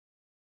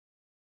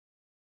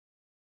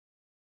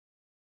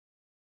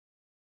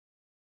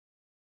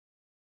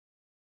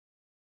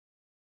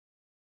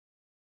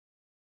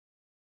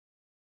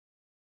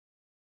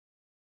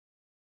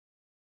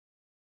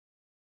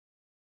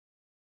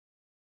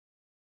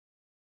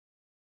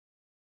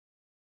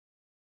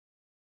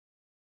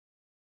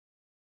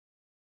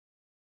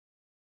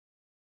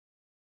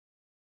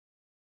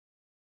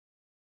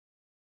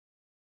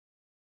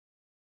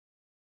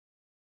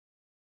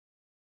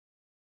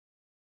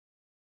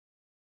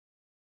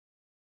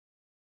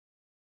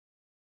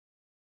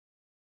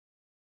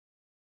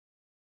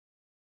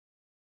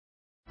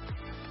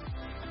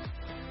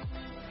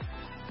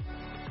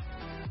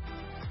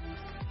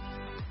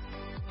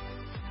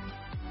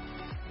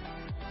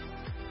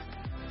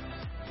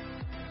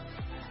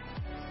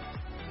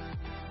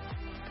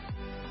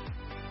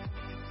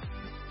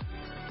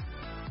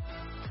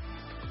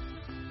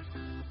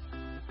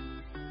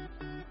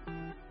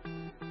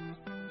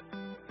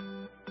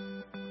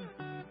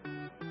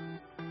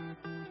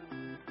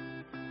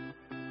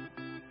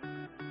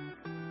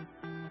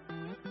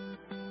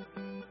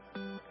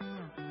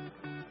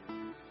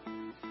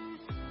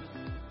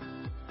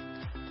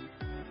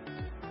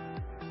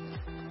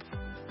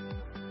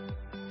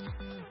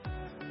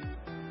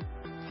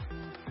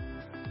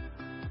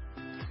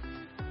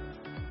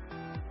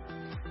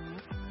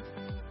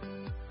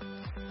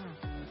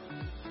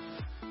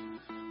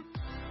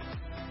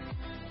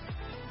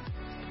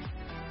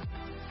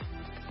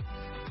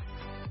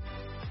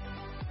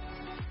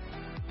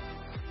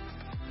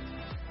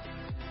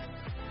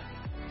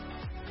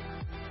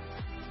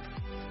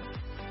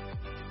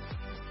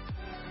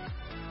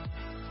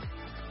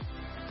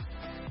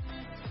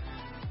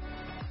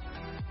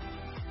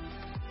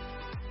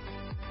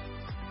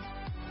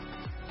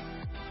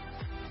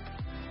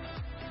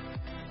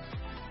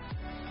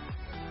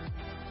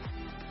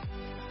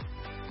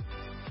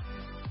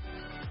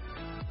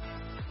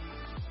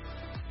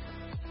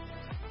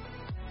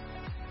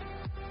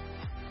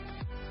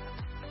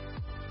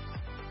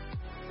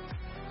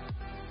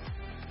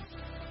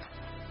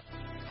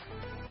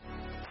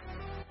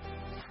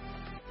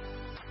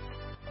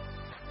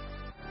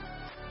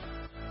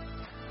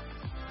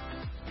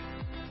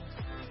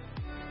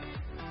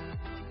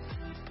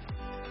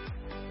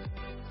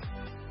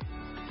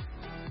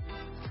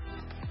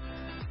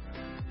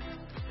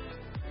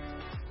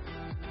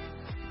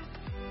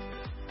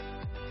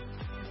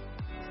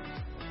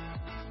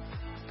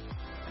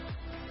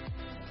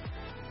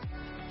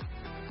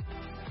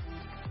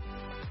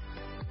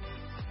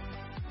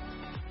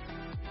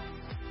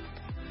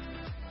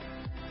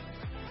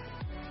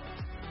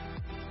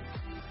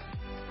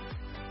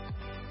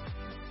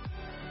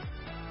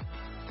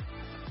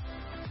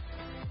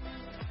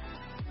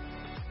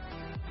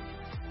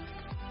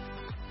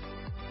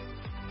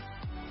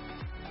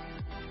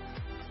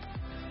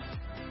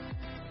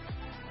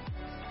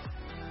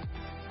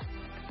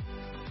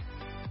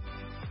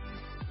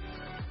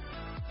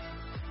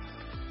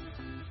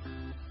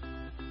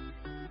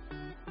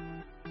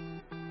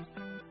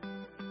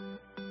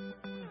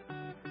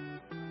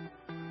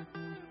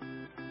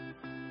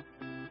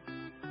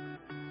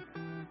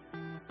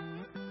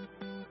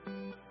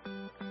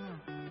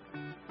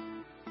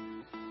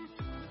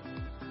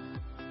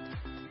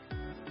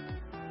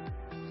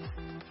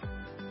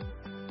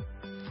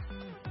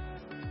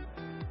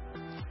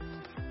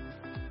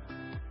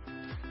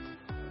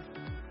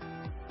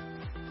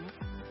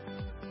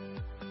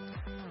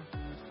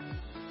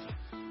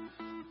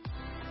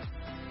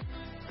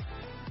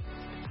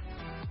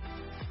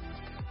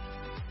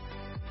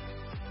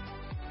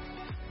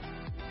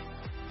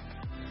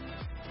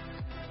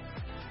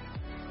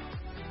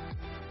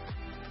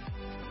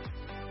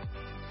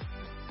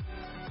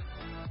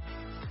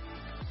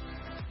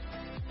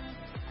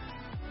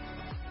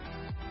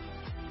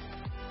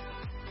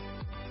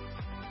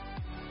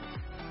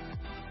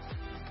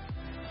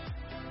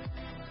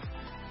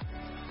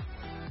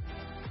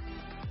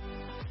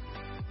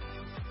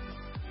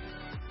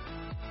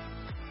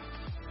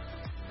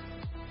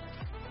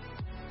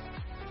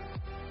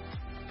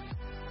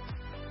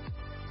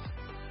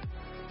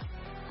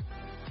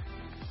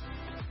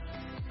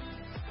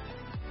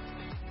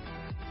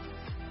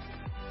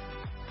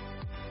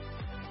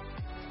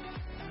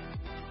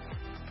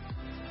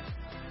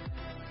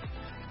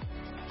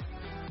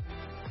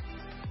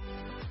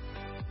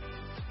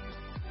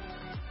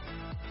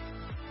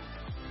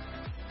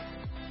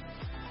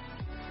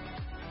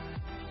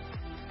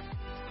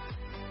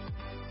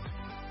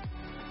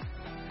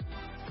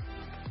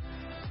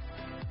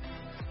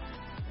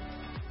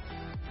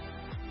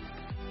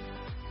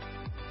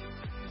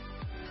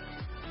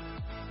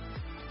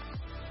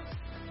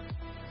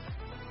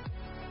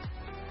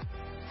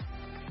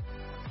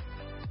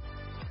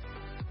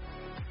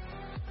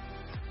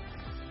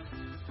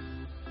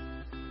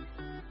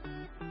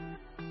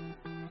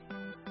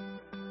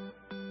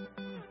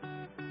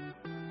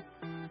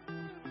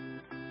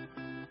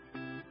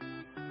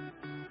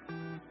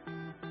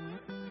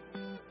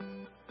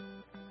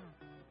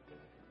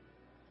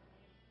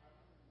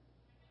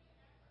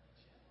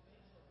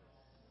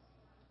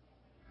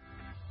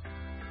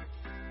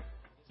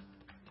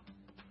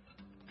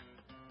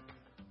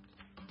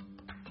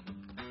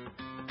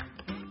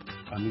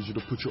I need you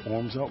to put your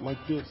arms out like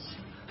this,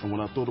 and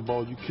when I throw the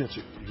ball, you catch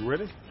it. You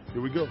ready?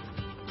 Here we go.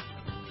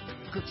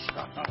 Good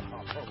shot. All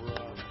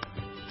right.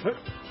 Hey.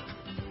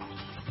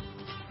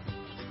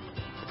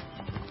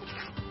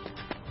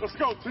 Let's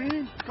go,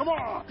 team. Come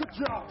on. Good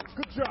job.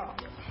 Good job.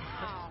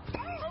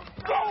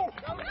 Go! Go!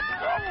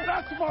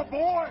 That's my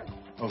boy.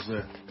 How's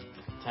that?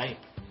 Tight.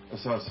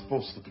 That's how it's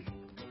supposed to be.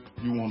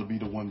 You want to be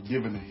the one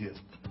giving the hit,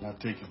 not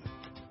taking it.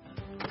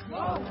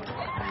 Whoa.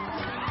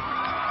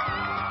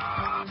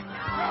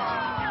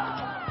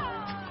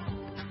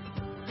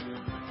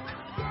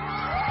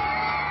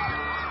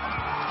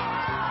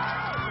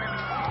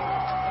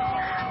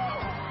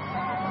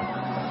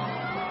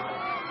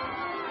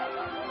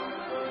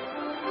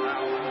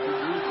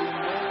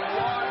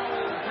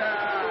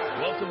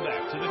 Welcome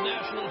back to the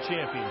National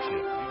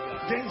Championship.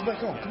 Game's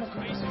back on. Come on,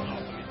 come Facing on.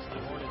 off against the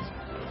Hornets.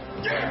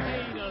 Yeah!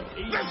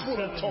 That's what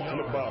I'm talking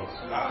about.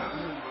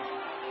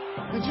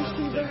 Did you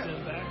see that?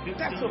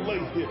 That's a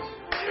late hit.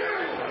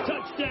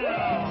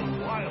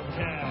 Touchdown,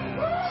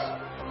 Wildcats.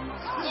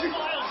 The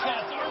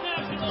Wildcats are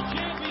national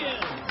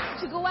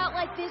champions. To go out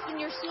like this in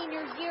your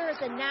senior year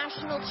as a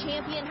national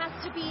champion has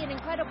to be an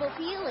incredible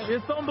feeling.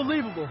 It's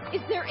unbelievable.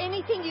 Is there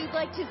anything you'd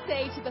like to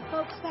say to the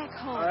folks back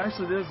home?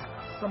 Actually, there's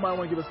somebody I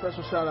want to give a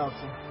special shout out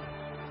to.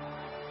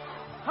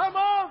 Hi,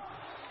 Mom!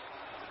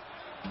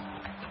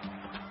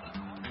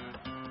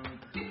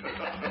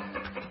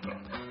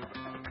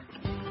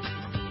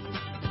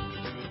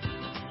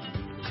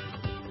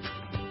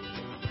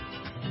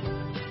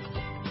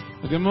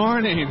 Good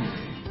morning.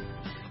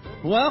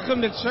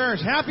 Welcome to church.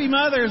 Happy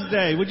Mother's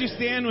Day. Would you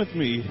stand with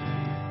me?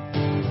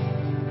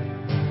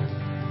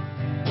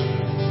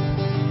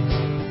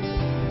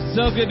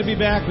 So good to be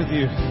back with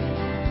you.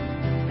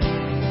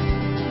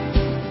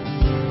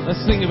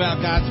 Let's sing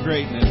about God's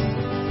greatness.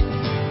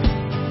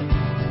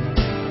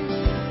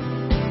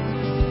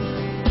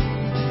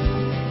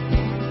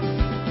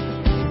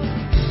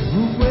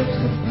 Who breaks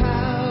the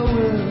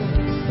power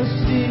of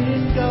sin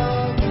and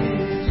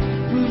darkness?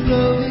 Whose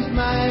love is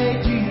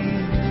mighty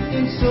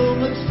and so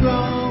much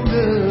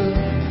stronger?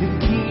 The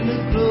King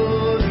of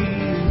glory,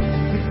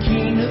 the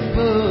King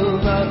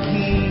above our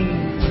King.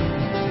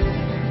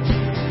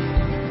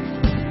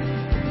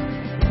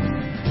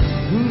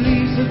 Who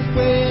leaves us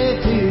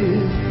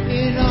breathless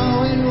in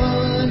awe and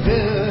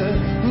wonder?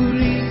 Who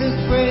leaves us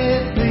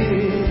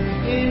breathless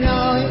in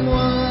awe and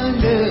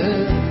wonder?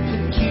 The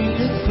King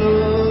of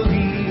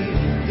glory,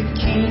 the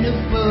King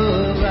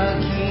above our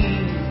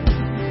King.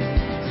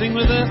 Sing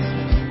with us.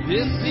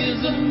 This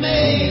is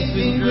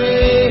amazing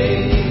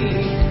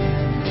grace.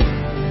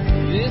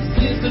 This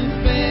is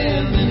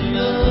unfailing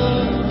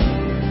love.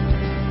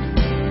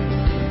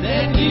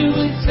 That you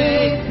would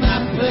take my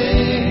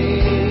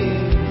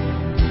place.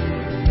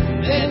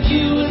 That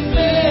you would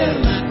bear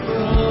my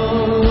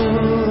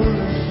cross.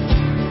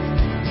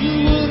 You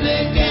would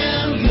lay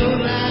down your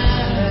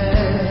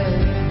life.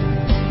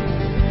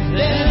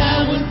 That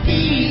I would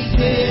be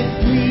set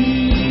free.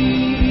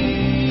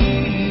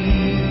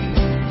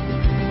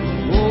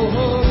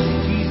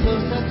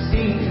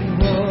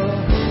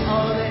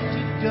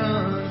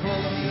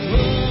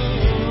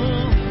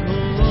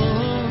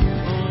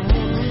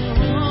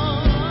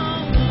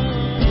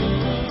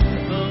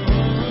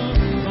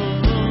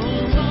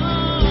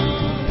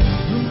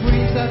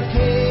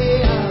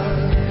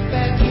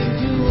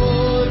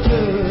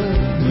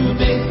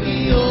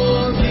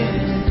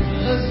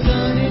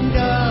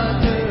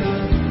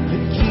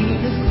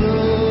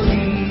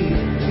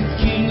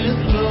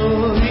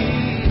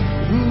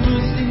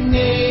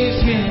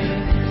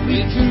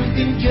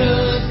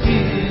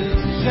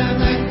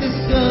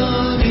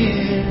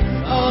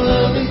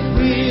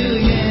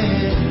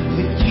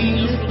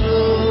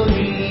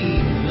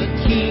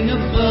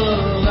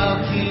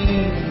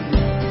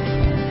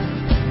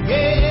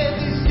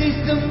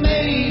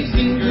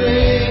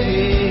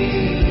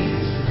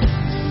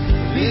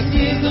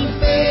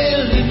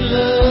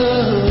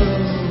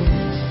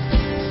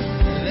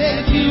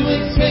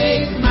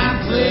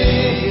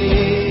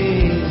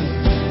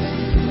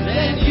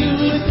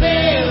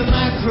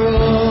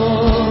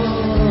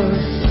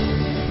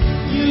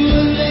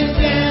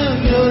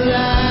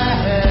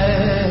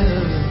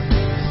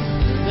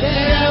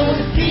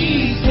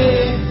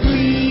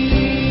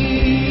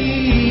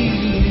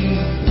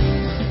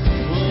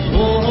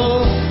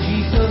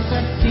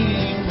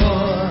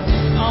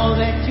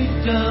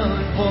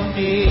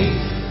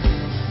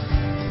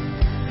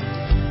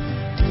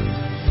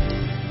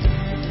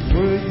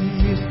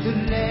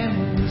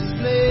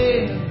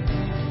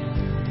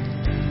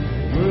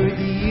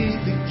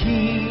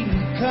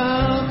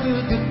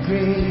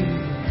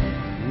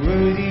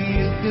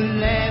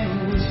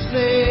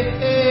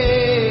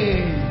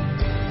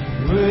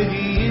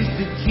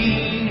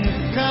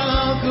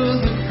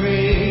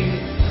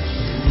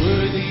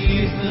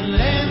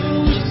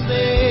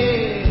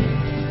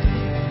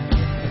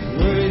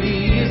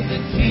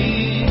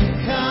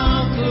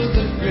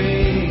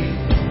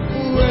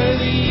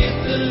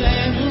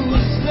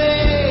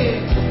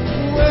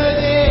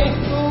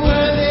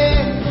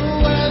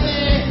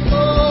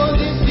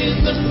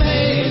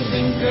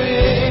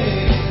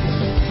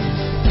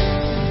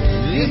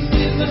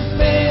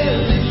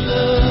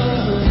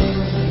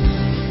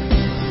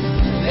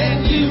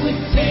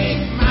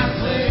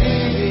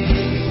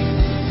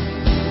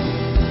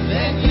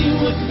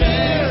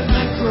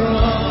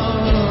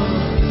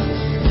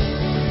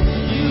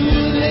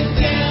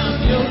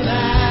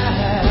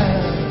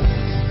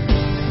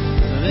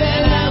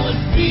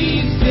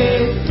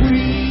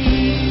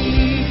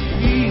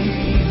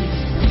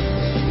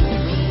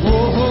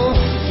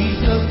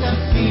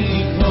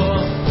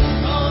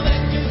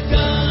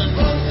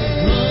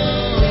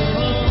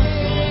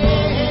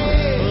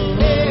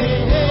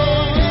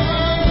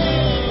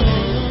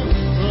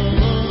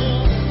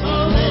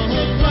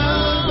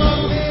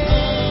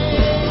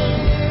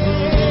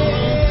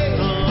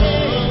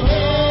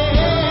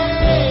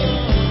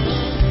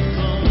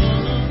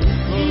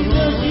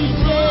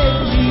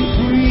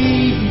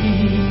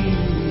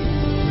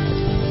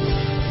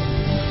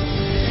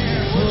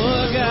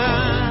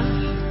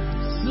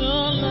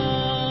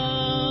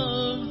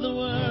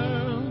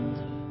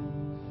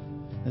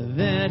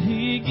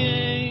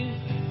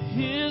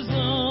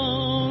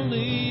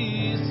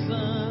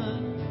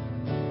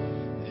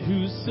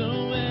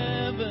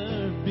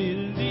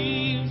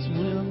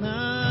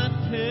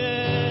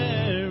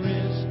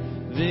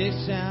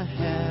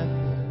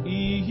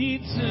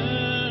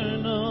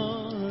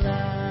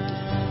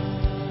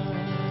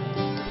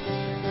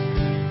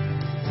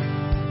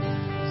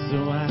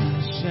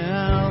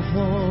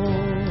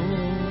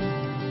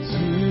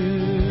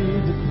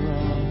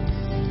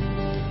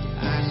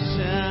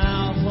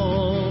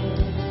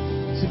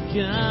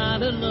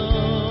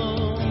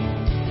 alone.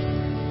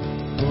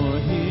 For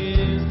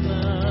His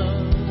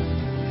love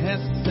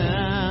has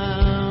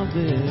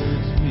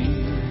salvaged me.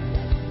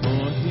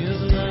 For His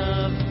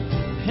love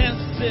has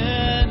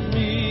set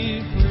me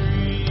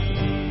free.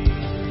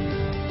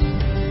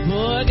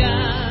 For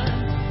God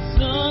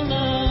so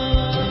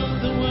loved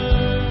the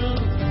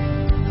world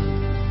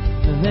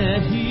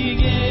that He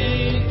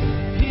gave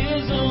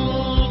His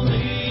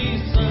only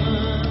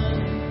Son.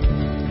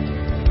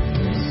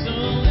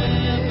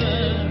 Whosoever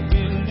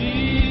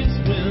believes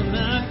will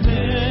not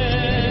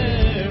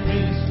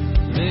perish,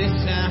 they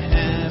shall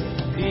have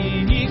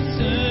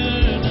eternal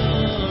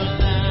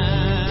life.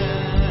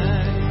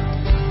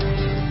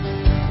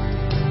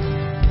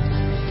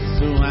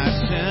 So I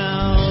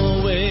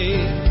shall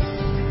wait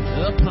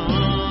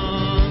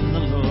upon the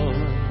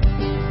Lord.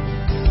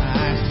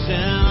 I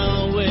shall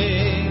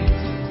wait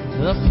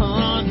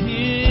upon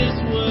His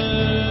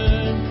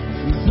word.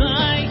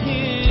 By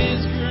His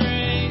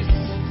grace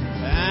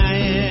I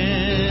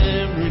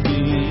am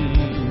redeemed.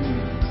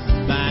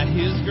 By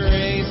His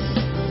grace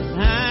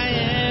I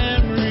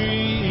am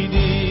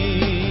redeemed.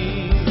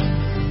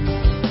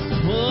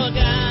 For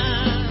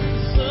God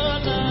so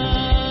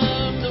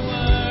loved the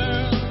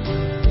world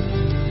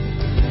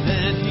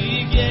that He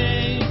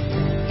gave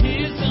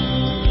His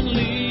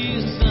only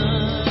Son.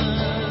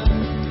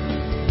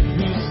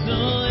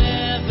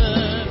 Whosoever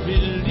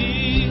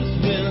believes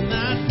will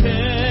not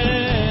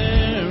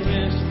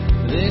perish,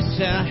 they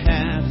shall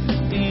have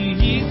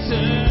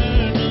eternal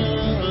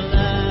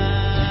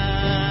life.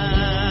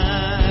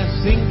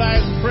 Sing by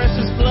His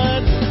precious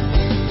blood.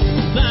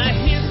 By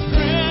His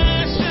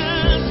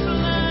precious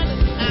blood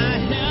I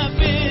have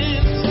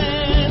been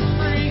set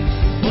free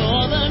for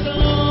the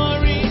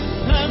glory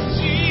of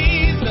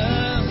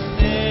Jesus'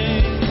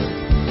 name.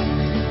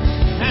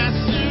 I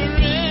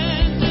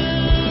surrender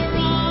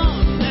all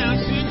now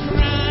to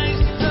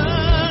Christ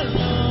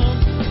alone.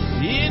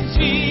 In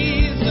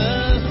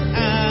Jesus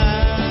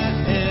I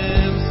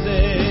am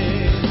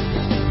saved.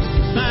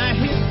 By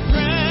His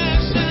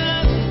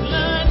precious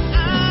blood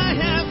I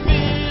have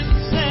been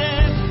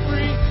set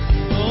free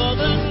for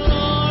the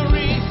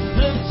glory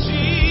of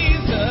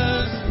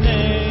Jesus'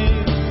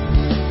 name.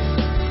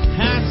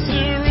 I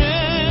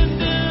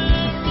surrender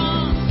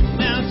all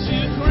now to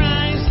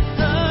Christ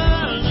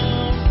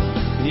alone.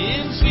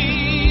 In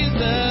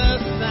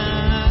Jesus I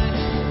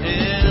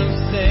am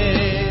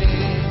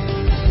saved.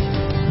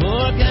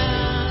 For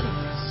God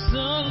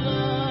so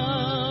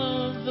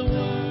loved the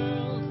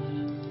world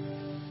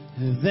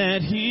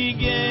that He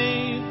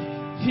gave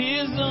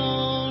His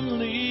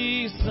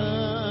only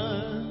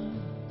Son.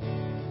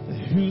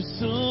 That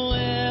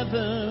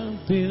whosoever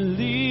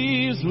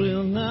believes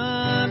will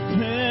not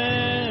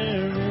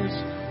perish,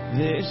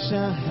 they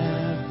shall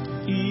have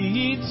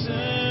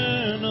eternal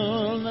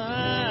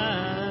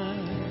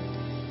life.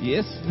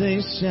 Yes,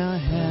 they shall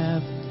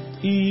have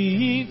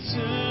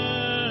eternal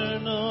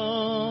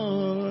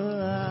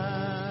life.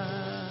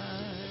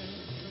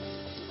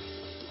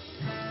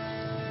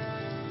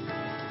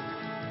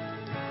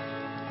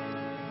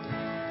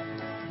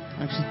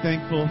 I'm actually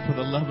thankful for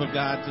the love of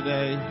God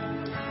today.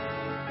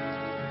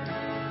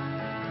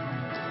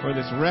 For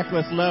this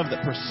reckless love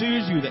that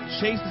pursues you, that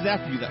chases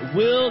after you, that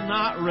will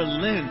not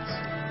relent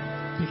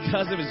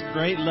because of His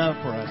great love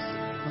for us.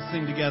 Let's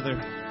sing together.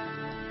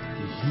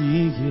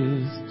 He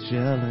is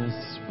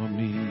jealous for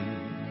me,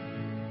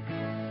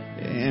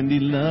 and He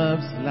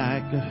loves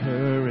like a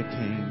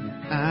hurricane.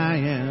 I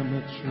am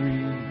a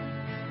tree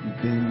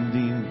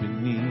bending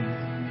beneath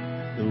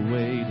the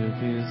weight of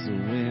His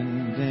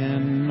wind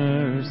and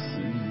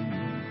mercy.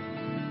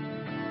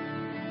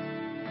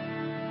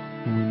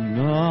 When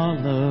all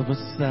of a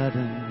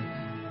sudden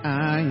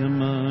I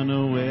am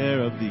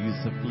unaware of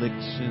these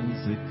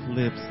afflictions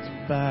eclipsed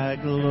by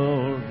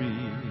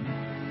glory,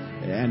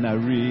 and I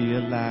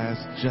realize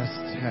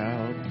just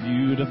how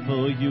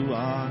beautiful you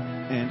are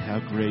and how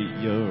great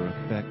your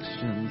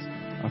affections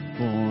are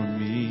for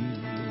me.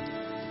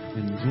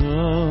 And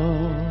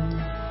oh,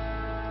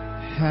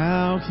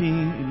 how He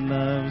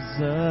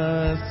loves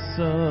us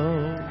so.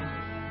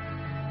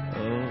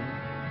 Oh,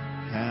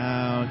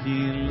 how He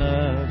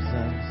loves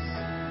us.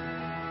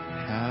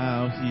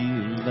 How He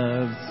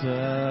loves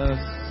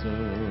us so.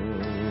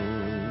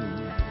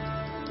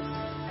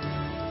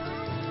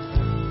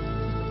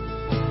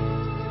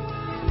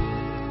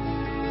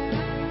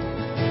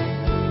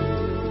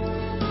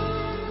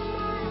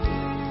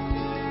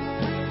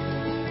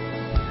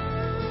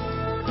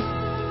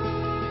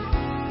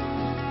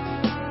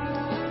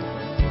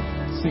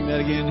 Sing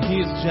that again. He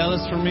is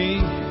jealous for me,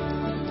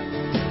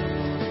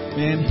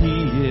 and He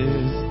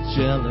is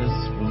jealous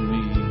for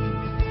me.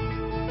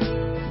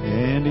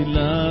 And He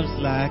loves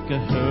like a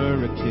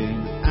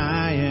hurricane.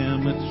 I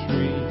am a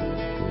tree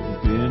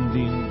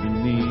bending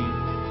beneath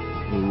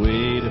the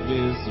weight of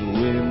His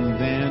wind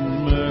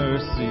and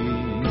mercy.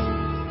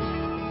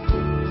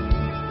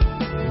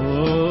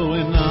 Oh,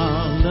 and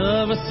all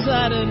of a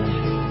sudden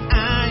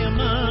I am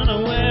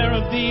unaware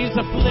of these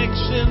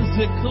afflictions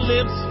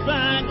eclipsed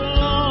by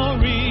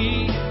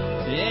glory,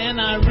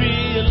 and I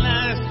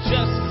realize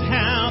just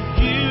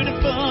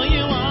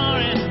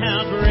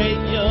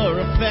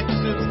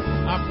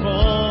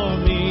for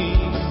me.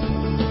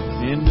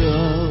 And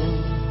oh,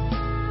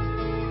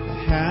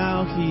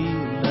 how He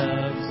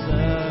loves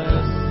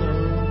us so.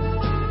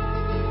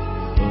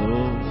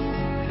 Oh,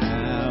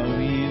 how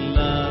He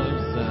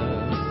loves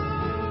us.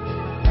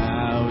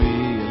 How He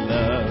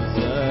loves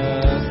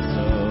us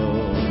so.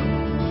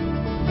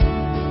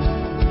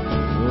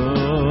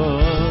 Oh,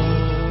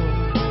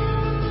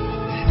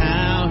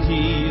 how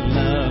He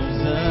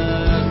loves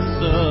us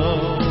so.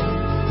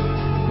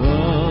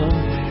 Oh,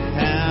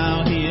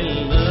 how He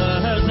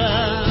loves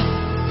us.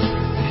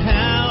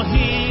 How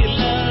He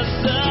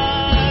loves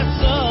us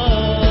so.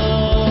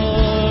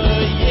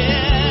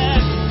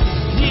 Yes,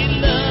 He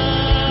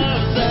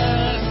loves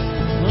us.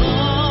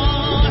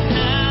 Oh,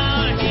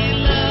 how He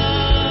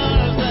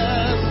loves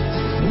us.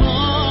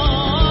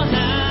 Oh,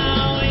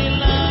 how He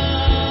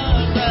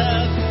loves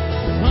us.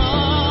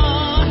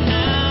 Oh,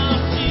 how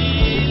He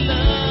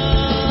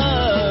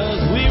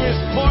loves. We are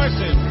His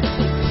portion,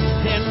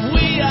 and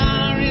we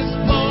are His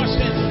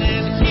portion,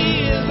 and He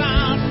is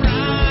our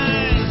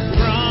prize,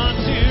 drawn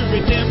to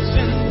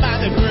redemption by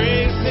the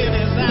grace in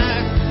His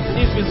eyes.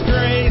 If His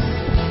grace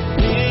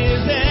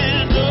is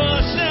an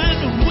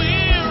ocean,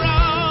 we're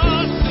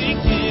all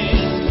sinking.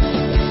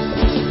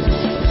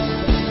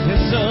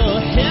 And so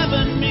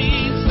heaven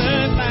meets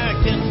earth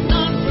like an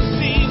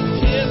unforeseen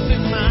kiss,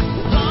 and my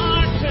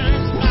heart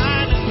turns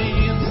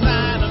violently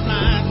inside of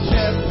my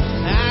chest.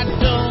 I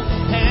don't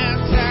have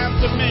time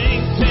to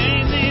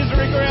maintain these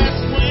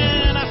regrets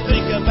when I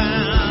think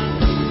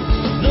about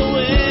the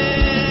way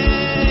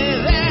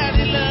that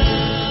He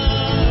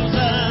loves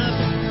us.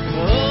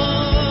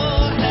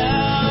 Oh,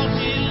 how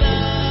He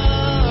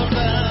loves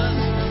us.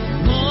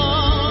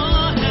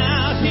 Oh,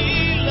 how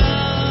He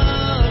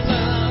loves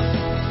us.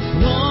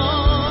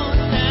 Oh,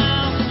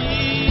 how He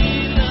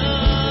loves.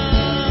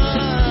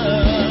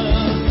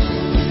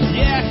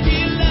 Yeah, He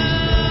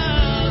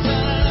loves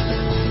us.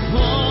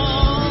 Oh,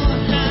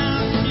 how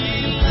He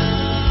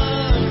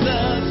loves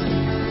us.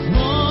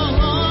 Oh,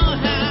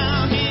 how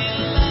He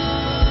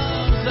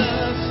loves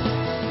us.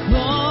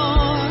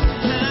 Oh,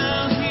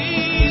 how He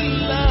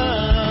loves.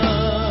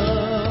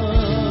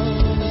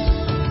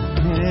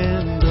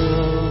 And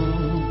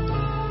oh,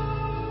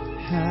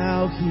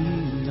 how He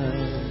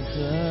loves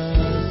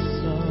us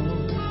so.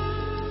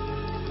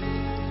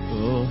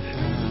 Oh,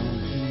 how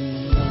He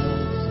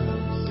loves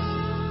us.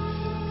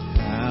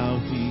 How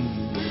He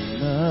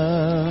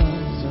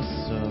loves us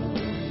so.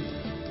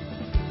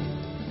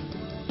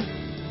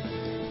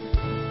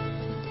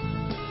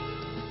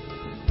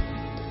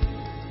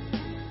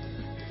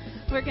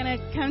 We're going to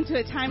come to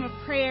a time of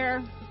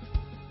prayer.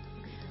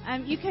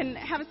 You can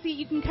have a seat.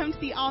 You can come to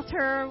the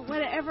altar.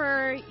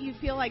 Whatever you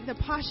feel like the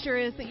posture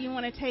is that you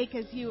want to take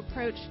as you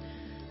approach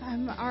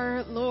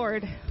our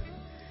Lord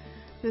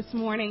this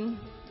morning.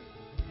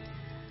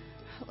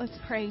 Let's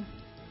pray.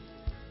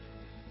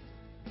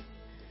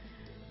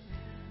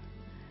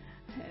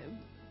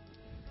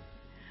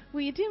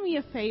 Will you do me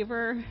a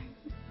favor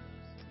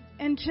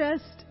and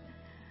just,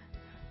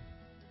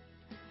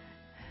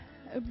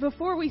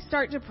 before we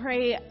start to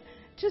pray,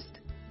 just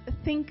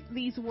think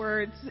these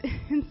words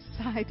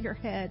inside your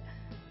head.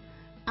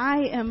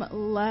 I am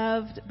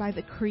loved by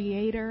the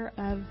Creator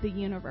of the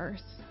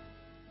universe.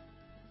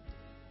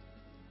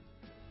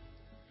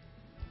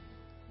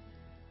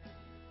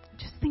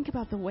 Just think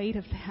about the weight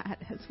of that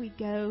as we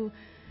go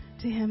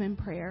to Him in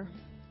prayer.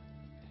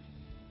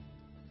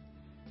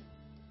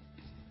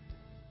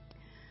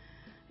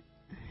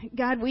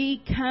 God,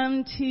 we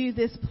come to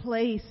this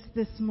place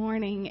this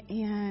morning,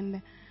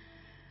 and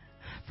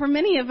for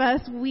many of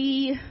us,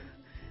 we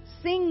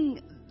sing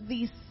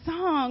these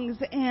songs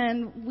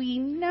and we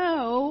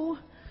know,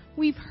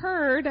 we've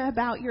heard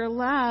about your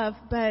love,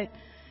 but,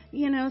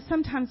 you know,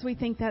 sometimes we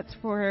think that's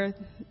for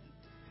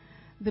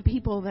the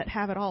people that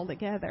have it all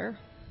together.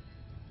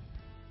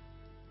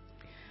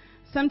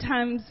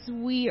 Sometimes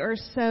we are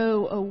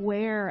so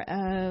aware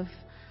of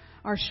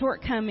our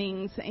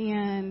shortcomings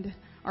and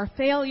our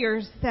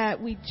failures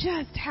that we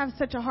just have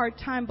such a hard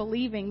time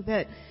believing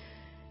that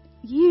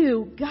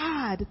you,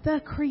 God,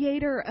 the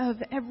Creator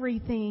of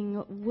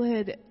everything,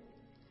 would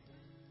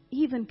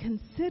even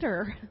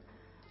consider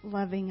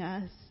loving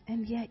us,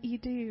 and yet you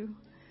do.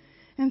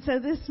 And so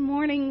this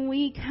morning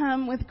we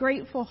come with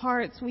grateful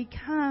hearts. We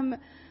come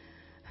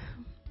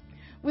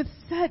with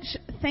such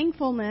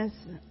thankfulness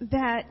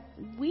that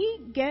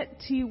we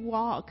get to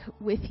walk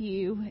with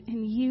you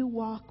and you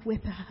walk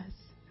with us.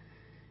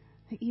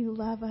 That you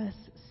love us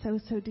so,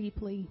 so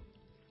deeply.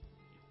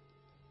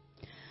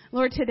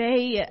 Lord,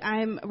 today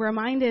I'm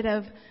reminded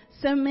of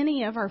so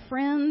many of our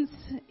friends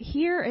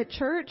here at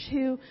church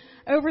who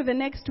over the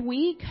next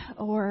week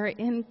or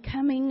in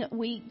coming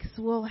weeks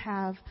will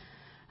have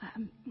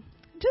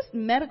just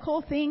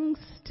medical things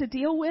to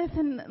deal with.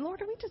 And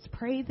Lord, we just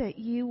pray that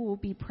you will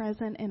be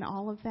present in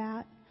all of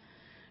that.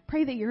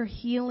 Pray that your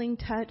healing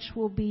touch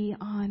will be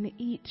on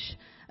each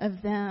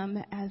of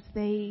them as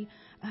they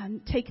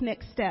take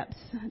next steps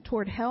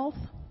toward health.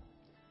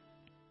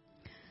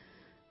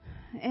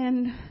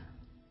 And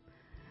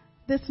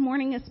this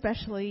morning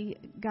especially,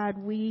 God,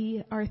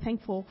 we are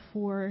thankful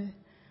for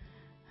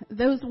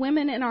those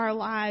women in our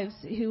lives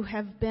who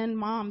have been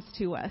moms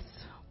to us.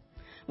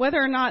 Whether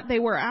or not they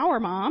were our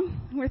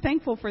mom, we're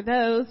thankful for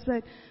those,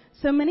 but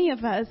so many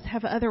of us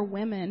have other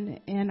women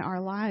in our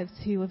lives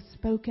who have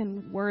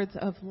spoken words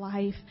of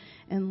life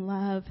and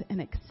love and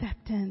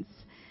acceptance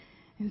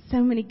and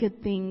so many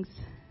good things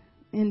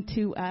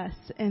into us.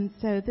 And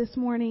so this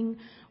morning,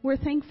 we're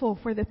thankful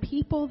for the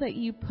people that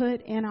you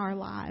put in our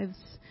lives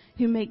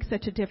who make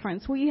such a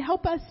difference. Will you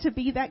help us to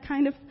be that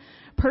kind of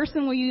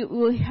person? Will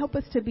you help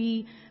us to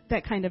be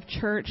that kind of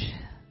church,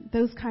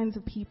 those kinds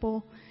of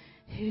people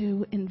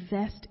who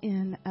invest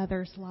in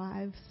others'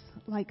 lives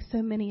like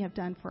so many have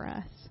done for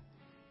us?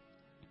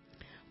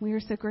 We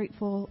are so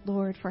grateful,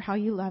 Lord, for how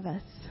you love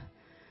us.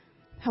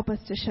 Help us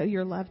to show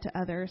your love to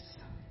others.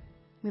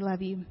 We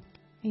love you.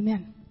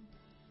 Amen.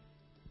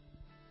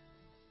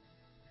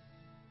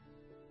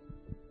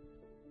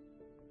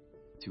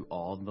 To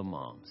all the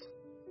moms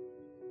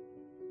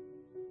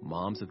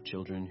of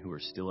children who are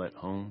still at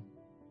home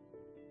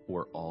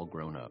or all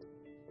grown up,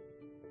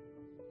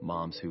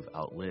 moms who've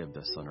outlived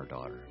a son or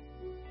daughter,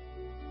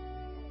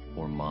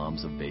 or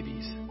moms of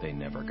babies they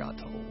never got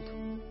to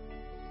hold,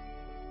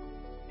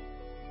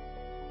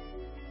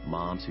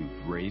 moms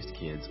who've raised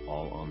kids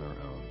all on their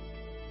own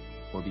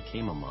or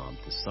became a mom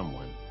to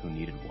someone who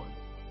needed one,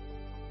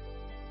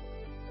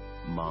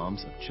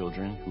 moms of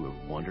children who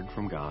have wandered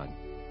from God,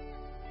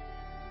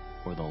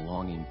 or the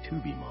longing to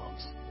be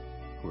moms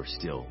who are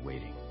still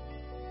waiting.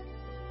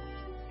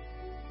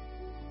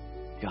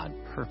 God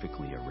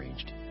perfectly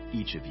arranged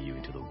each of you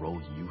into the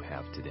role you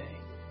have today.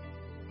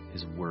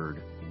 His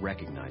word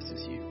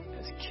recognizes you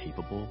as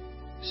capable,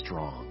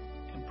 strong,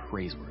 and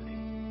praiseworthy.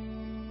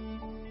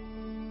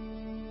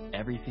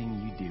 Everything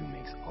you do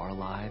makes our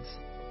lives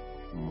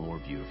more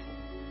beautiful.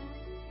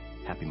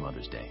 Happy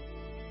Mother's Day.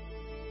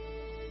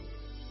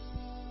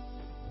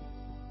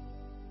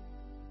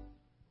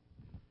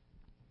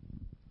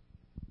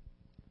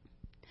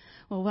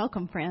 Well,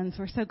 welcome, friends.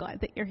 We're so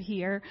glad that you're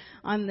here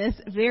on this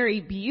very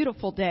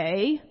beautiful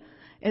day.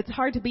 It's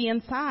hard to be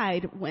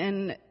inside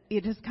when you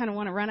just kind of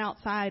want to run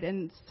outside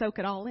and soak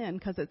it all in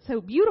because it's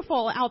so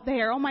beautiful out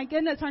there. Oh, my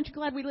goodness. Aren't you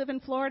glad we live in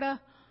Florida?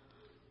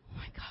 Oh,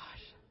 my gosh.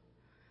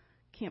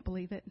 Can't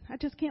believe it. I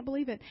just can't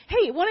believe it.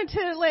 Hey, wanted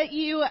to let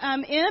you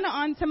in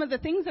on some of the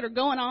things that are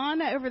going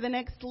on over the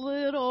next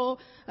little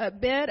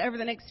bit, over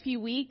the next few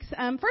weeks.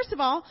 First of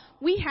all,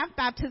 we have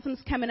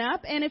baptisms coming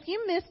up, and if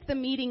you missed the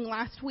meeting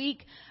last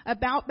week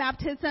about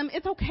baptism,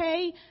 it's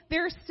okay.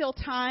 There's still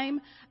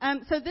time.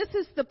 So this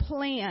is the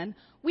plan.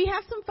 We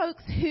have some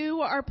folks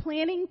who are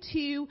planning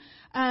to,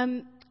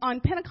 on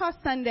Pentecost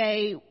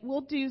Sunday,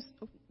 we'll do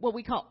what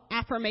we call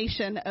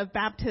affirmation of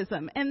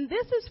baptism. And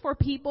this is for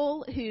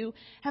people who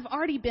have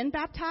already been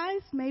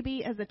baptized,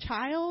 maybe as a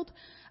child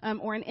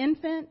or an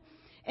infant,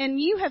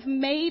 and you have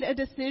made a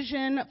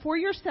decision for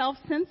yourself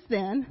since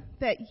then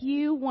that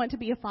you want to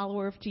be a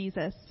follower of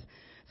Jesus.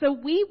 So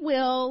we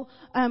will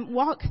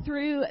walk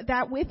through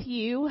that with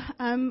you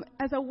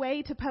as a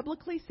way to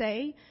publicly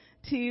say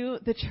to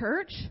the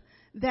church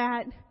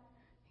that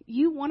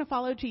you want to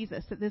follow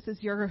Jesus, that this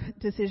is your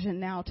decision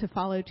now to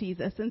follow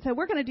Jesus. And so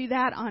we're going to do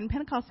that on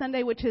Pentecost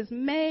Sunday, which is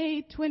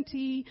May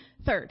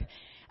 23rd.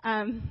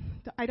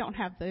 I don't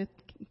have the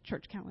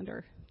church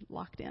calendar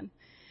locked in.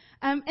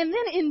 And then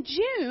in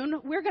June,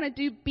 we're going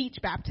to do beach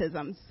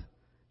baptisms.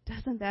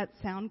 Doesn't that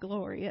sound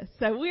glorious?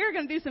 So we're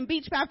going to do some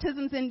beach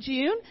baptisms in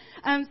June.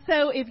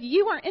 So if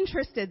you are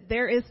interested,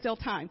 there is still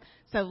time.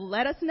 So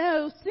let us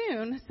know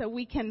soon so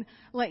we can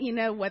let you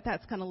know what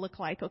that's going to look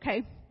like,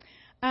 okay?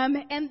 And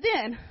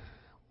then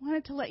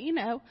wanted to let you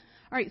know. All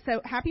right, so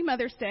happy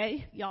Mother's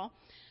Day, y'all.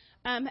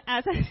 Thanks.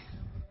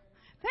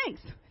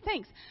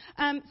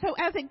 So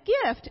as a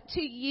gift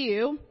to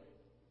you,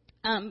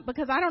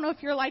 because I don't know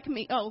if you're like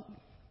me.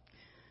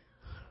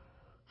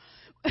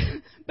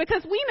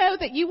 Because we know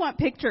that you want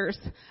pictures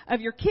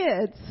of your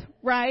kids,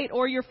 right?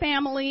 Or your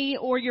family,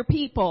 or your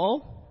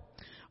people,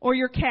 or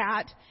your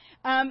cat.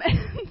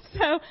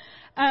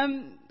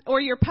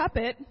 Or your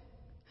puppet.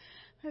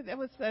 That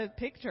was a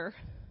picture.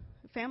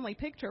 Family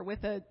picture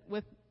with a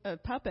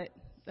puppet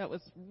that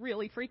was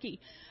really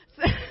freaky.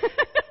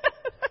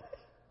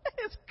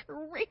 It's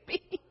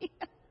creepy.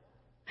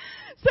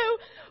 So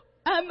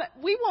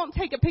we won't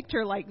take a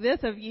picture like this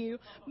of you,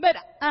 but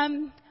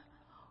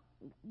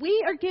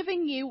we are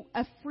giving you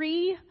a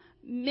free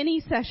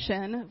mini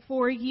session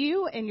for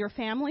you and your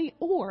family,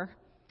 or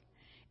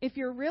if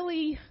you're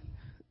really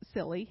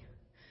silly,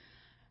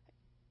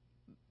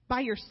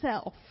 by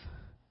yourself.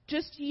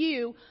 Just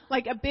you,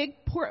 like a big,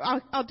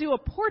 I'll do a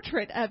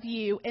portrait of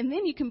you, and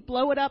then you can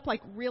blow it up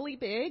like really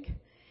big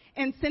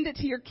and send it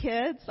to your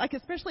kids, like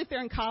especially if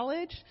they're in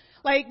college.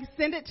 Like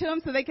send it to them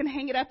so they can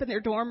hang it up in their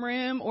dorm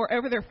room or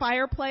over their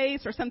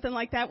fireplace or something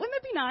like that. Wouldn't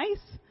that be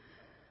nice?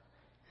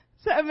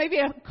 So maybe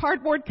a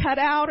cardboard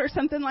cutout or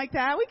something like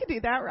that. We could do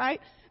that, right?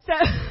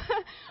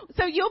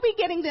 So you'll be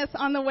getting this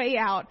on the way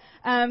out,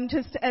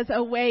 just as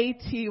a way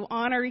to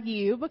honor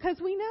you, because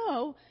we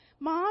know,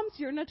 moms,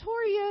 you're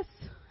notorious.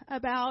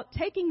 about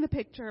taking the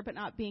picture but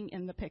not being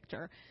in the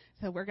picture.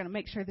 So we're going to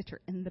make sure that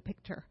you're in the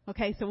picture.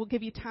 Okay, so we'll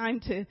give you time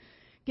to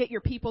get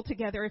your people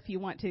together if you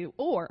want to,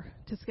 or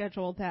to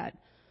schedule that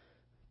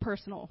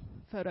personal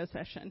photo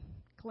session.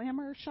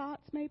 Glamour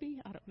shots,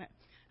 maybe? I don't know.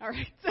 All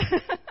right.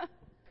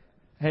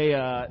 Hey,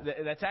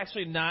 that's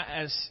actually not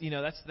as,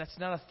 that's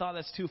not a thought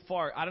that's too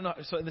far. I don't know.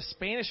 So in the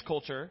Spanish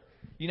culture,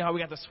 you know how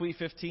we got the Sweet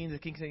 15, the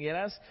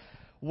quinceañeras?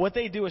 What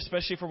they do,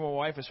 especially from where my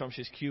wife is from,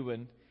 she's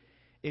Cuban.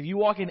 If you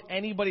walk in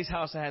anybody's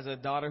house that has a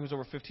daughter who's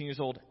over 15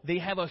 years old, they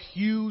have a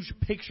huge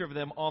picture of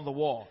them on the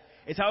wall.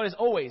 It's how it is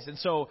always. And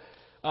so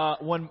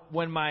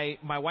when my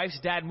wife's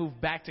dad moved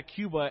back to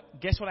Cuba,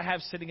 guess what I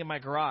have sitting in my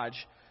garage?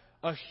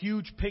 A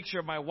huge picture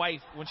of my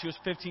wife when she was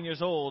 15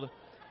 years old.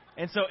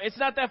 And so it's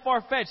not that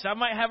far-fetched. I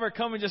might have her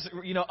come and just,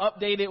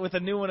 update it with a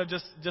new one of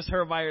just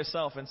her by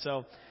herself. And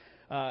so,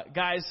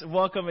 guys,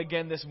 welcome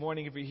again this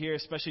morning if you're here,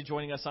 especially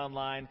joining us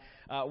online.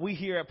 We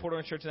here at Port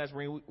Orange Church in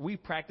Nazarene, we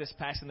practice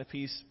passing the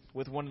peace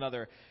with one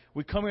another.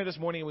 We come here this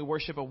morning and we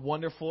worship a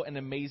wonderful and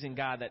amazing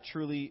God that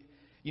truly,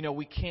 we don't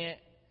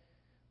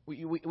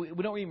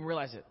even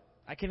realize it.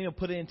 I can't even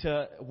put it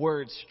into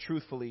words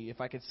truthfully. If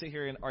I could sit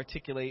here and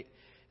articulate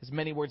as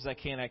many words as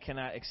I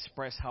cannot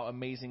express how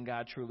amazing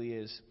God truly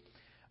is.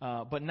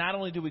 But not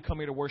only do we come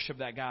here to worship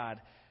that God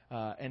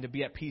and to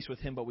be at peace with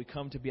Him, but we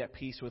come to be at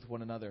peace with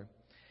one another.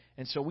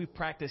 And so we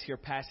practice here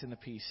passing the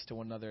peace to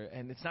one another.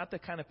 And it's not the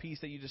kind of peace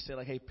that you just say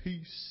like, hey,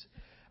 peace.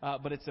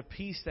 But it's a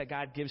peace that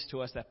God gives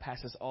to us that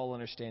passes all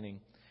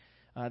understanding.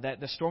 That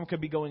the storm could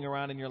be going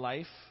around in your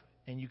life,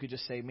 and you could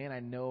just say, man,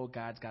 I know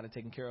God's got it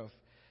taken care of.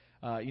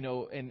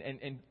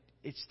 And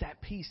it's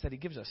that peace that He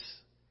gives us.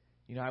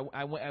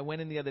 I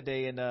went in the other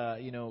day and,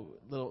 you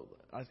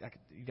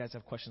guys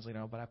have questions later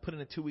on, but I put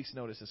in a 2 weeks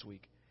notice this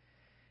week.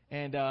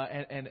 And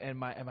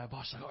my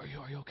boss was like, are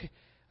you okay?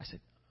 I said,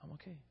 I'm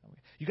okay.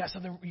 You got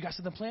something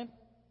planned?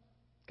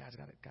 God's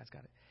got it.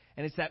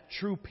 And it's that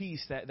true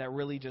peace that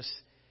really just,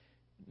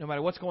 no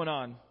matter what's going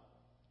on,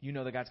 you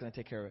know that God's going to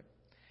take care of it.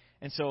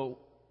 And so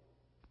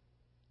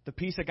the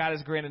peace that God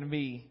has granted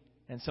me,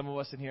 and some of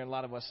us in here, and a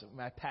lot of us,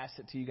 may I pass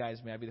it to you guys,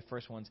 may I be the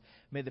first ones.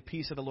 May the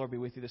peace of the Lord be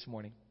with you this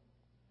morning.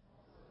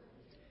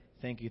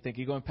 Thank you.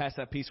 Go and pass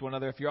that peace to one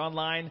another. If you're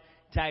online,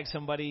 tag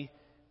somebody.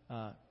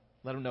 Let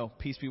them know.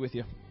 Peace be with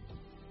you.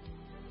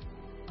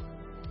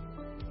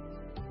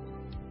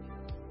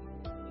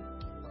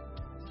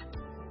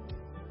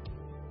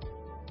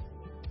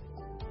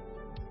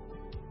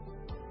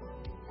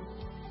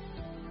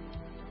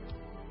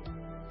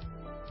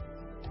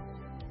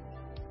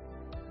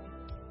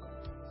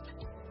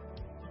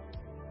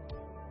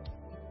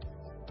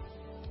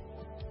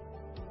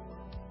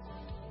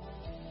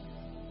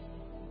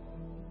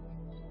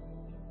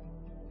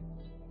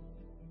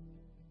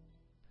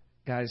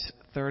 Guys,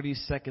 30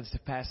 seconds to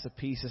pass the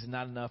peace is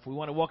not enough. We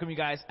want to welcome you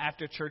guys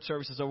after church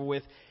service is over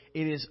with.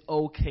 It is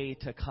okay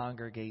to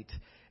congregate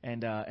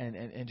and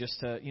just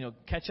to,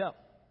 catch up,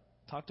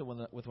 talk to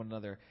with one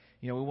another.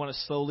 We want to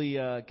slowly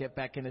get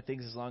back into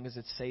things as long as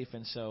it's safe.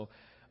 And so,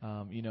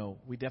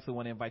 we definitely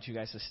want to invite you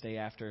guys to stay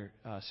after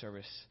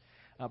service.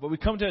 But we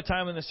come to a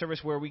time in the service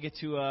where we get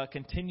to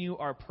continue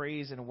our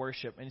praise and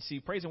worship. And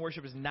see, praise and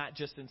worship is not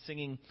just in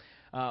singing,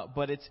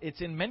 but it's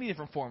in many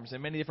different forms,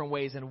 in many different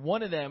ways. And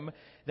one of them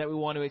that we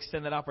want to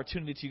extend that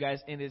opportunity to you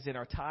guys in is in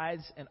our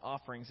tithes and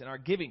offerings and our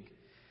giving.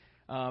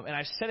 And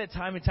I've said it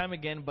time and time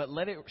again, but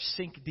let it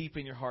sink deep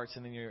in your hearts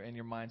and in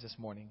your minds this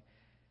morning.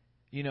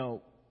 I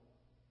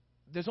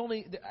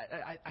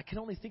can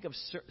only think of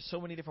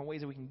so many different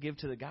ways that we can give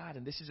to the God,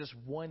 and this is just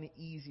one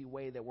easy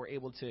way that we're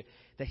able to,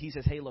 that He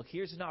says, hey, look,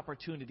 here's an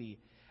opportunity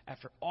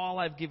after all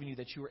I've given you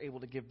that you were able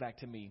to give back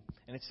to me.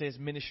 And it's to His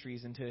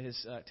ministries and to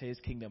His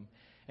kingdom.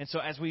 And so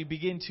as we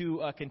begin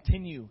to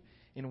continue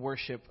in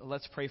worship,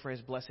 let's pray for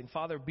His blessing.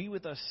 Father, be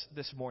with us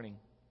this morning.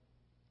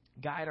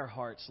 Guide our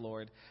hearts,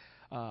 Lord.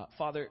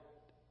 Father,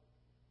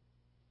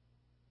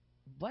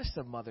 bless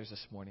the mothers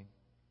this morning.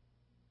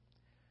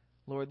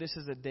 Lord, this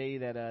is a day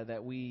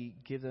that we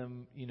give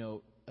them,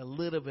 a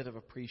little bit of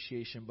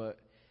appreciation. But,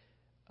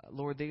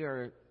 Lord, they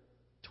are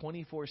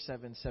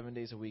 24/7, 7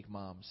 days a week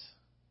moms.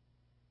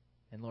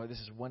 And, Lord, this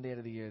is one day out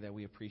of the year that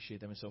we appreciate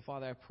them. And so,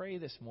 Father, I pray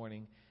this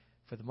morning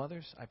for the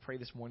mothers. I pray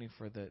this morning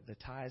for the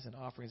tithes and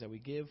offerings that we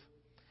give.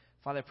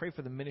 Father, I pray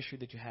for the ministry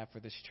that you have for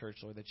this church,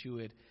 Lord, that you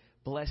would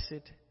bless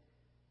it,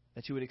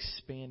 that you would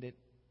expand it,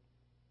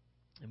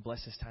 and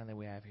bless this time that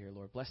we have here,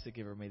 Lord. Bless the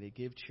giver. May they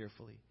give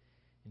cheerfully.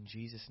 In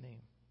Jesus'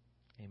 name.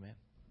 Amen.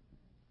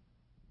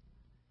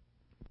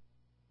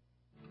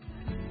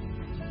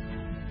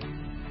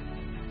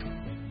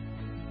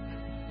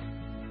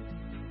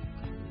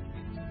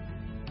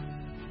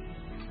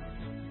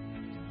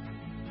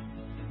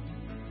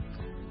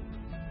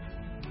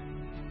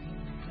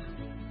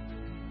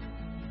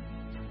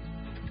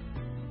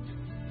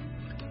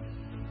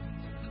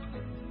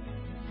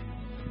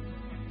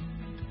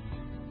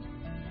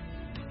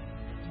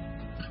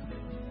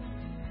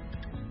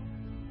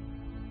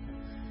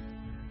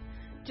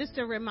 Just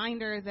a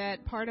reminder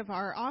that part of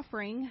our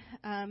offering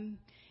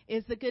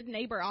is the Good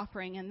Neighbor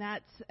offering, and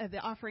that's the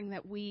offering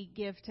that we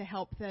give to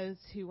help those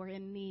who are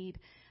in need.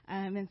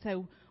 And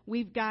so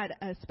we've got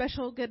a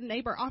special Good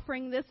Neighbor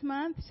offering this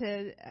month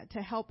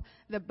to help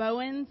the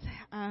Bowens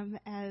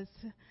as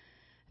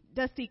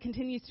Dusty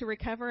continues to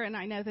recover, and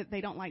I know that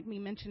they don't like me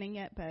mentioning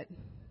it, but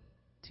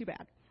too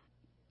bad.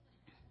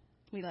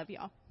 We love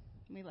y'all.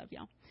 We love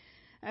y'all.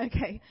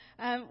 Okay.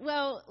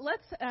 Well,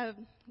 let's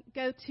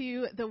go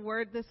to the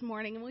Word this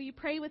morning. And will you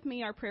pray with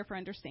me our prayer for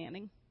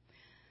understanding?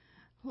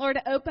 Lord,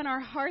 open our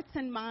hearts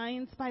and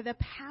minds by the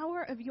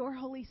power of your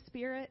Holy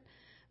Spirit,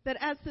 that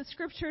as the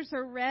Scriptures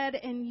are read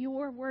and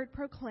your Word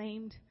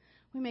proclaimed,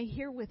 we may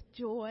hear with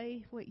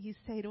joy what you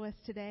say to us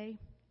today.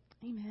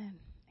 Amen.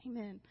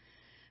 Amen.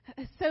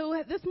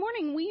 So this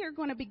morning we are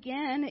going to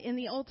begin in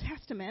the Old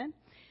Testament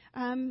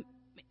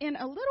in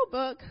a little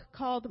book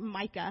called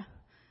Micah.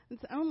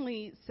 It's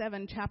only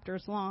 7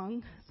 chapters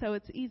long, so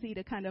it's easy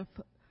to kind of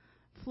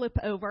flip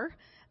over.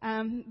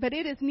 But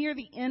it is near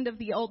the end of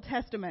the Old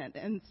Testament,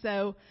 and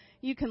so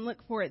you can look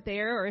for it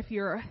there, or if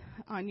you're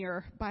on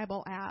your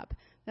Bible app,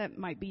 that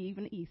might be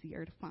even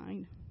easier to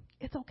find.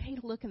 It's okay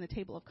to look in the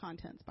table of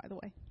contents, by the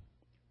way.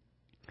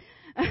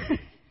 I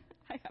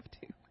have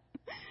to.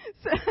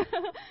 So,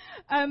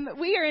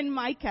 we are in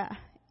Micah,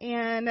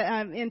 and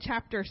in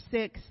chapter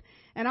 6,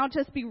 and I'll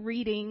just be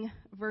reading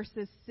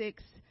verses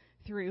 6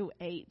 through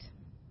 8.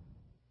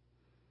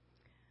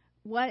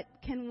 What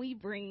can we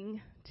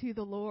bring to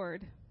the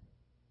Lord?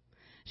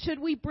 Should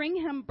we bring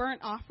him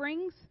burnt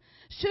offerings?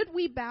 Should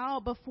we bow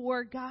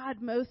before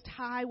God Most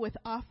High with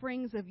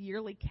offerings of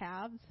yearly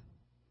calves?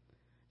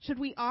 Should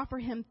we offer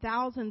him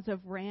thousands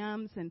of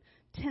rams and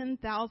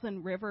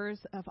 10,000 rivers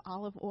of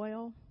olive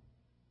oil?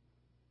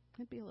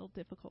 It'd be a little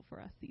difficult for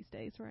us these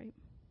days, right?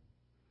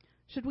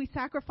 Should we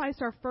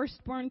sacrifice our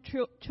firstborn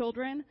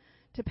children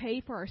to pay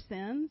for our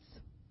sins?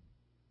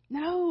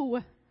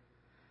 No.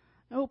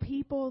 Oh,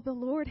 people, the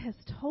Lord has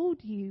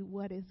told you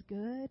what is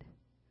good,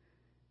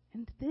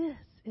 and this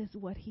is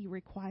what he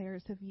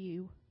requires of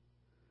you.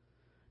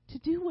 To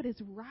do what is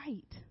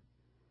right,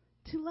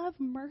 to love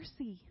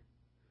mercy,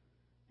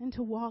 and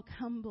to walk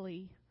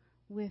humbly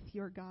with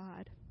your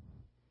God.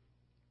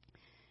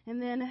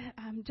 And then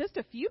just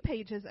a few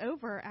pages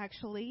over,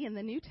 actually, in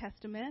the New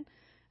Testament,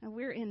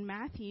 we're in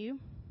Matthew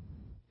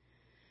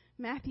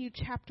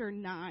chapter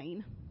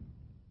 9.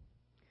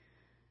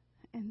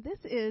 And this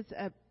is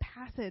a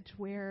passage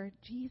where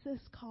Jesus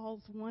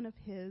calls one of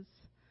his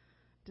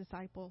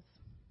disciples.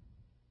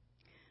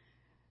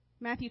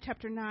 Matthew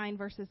chapter 9,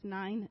 verses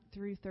 9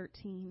 through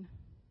 13.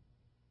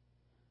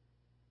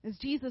 As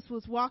Jesus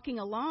was walking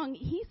along,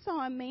 he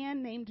saw a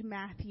man named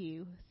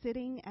Matthew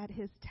sitting at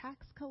his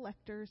tax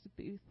collector's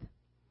booth.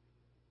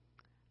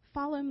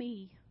 "Follow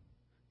me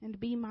and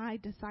be my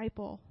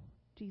disciple,"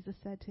 Jesus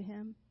said to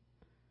him.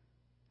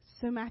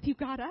 So Matthew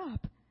got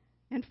up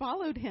and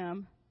followed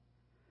him.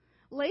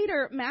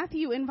 Later,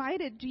 Matthew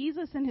invited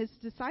Jesus and his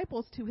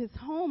disciples to his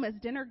home as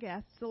dinner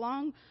guests,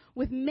 along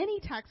with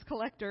many tax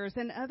collectors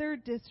and other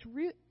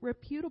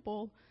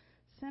disreputable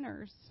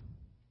sinners.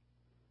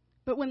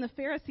 But when the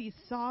Pharisees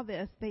saw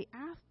this, they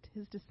asked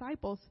his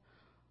disciples,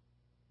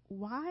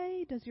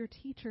 "Why does your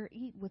teacher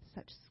eat with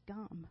such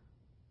scum?"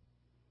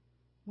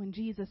 When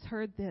Jesus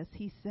heard this,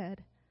 he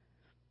said,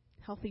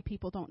 "Healthy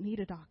people don't need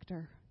a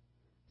doctor.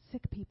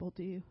 Sick people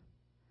do."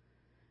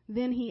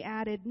 Then he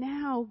added,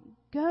 "Now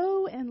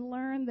go and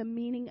learn the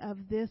meaning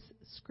of this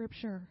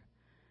scripture.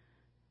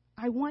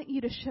 I want you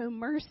to show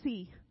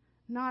mercy,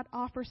 not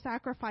offer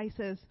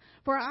sacrifices.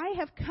 For I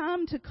have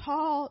come to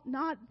call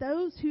not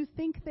those who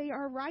think they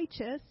are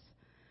righteous,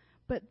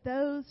 but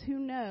those who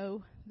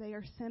know they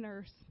are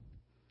sinners."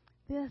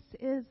 This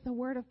is the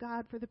word of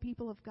God for the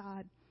people of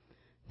God.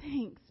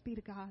 Thanks be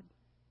to God.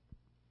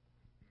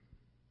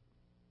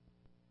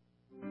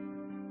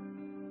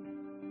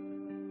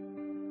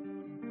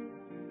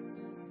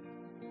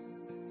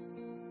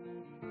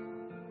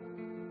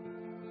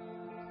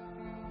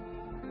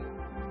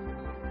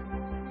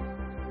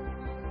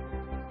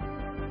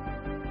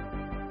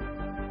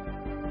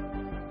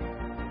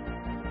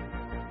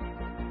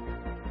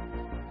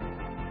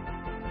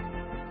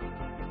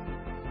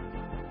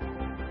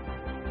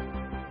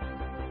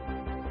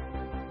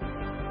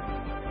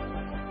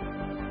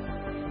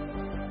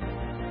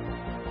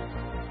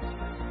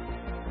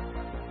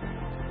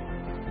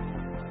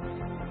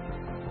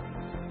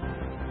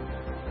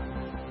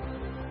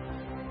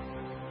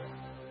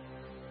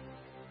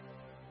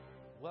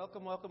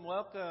 Welcome, welcome,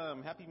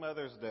 welcome. Happy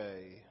Mother's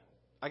Day.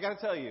 I got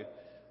to tell you,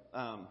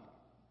 I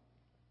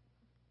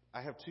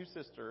have 2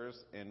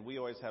 sisters, and we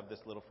always have this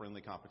little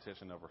friendly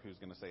competition over who's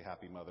going to say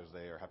Happy Mother's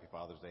Day or Happy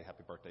Father's Day,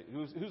 Happy Birthday.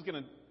 Who's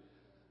going to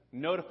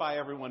notify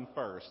everyone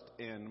first?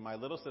 And my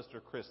little sister,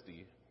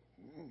 Christy,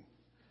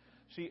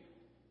 she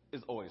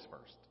is always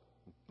first.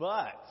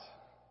 But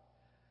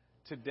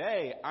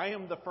today, I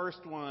am the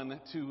first one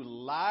to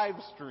live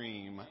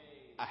stream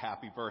a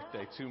happy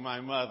birthday to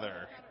my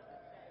mother.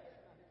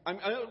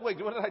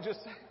 Wait, what did I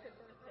just say?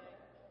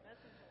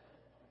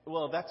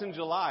 Well, that's in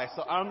July,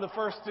 so I'm the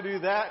first to do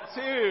that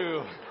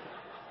too.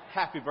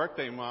 Happy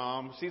birthday,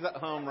 Mom. She's at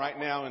home right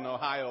now in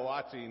Ohio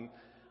watching.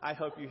 I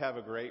hope you have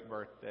a great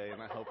birthday,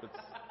 and I hope it's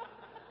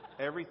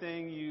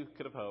everything you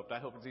could have hoped. I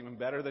hope it's even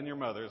better than your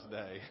Mother's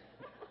Day.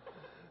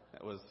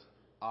 That was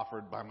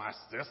offered by my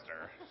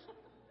sister.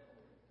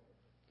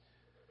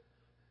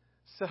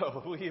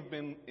 So we have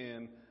been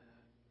in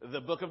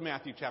the book of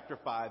Matthew chapter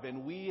 5,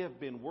 and we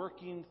have been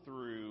working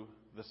through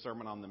the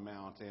Sermon on the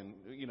Mount. And,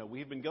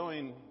 we've been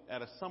going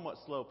at a somewhat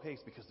slow pace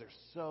because there's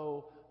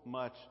so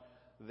much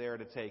there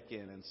to take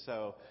in. And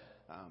so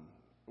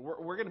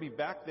we're going to be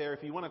back there.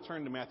 If you want to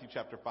turn to Matthew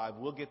chapter 5,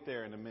 we'll get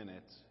there in a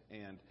minute.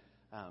 And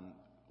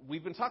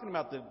we've been talking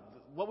about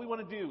what we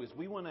want to do is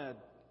we want to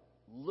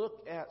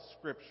look at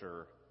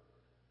Scripture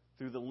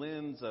through the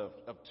lens of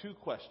two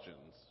questions.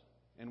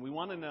 And we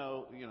want to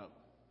know,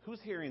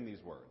 who's hearing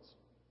these words?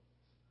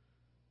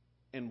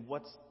 And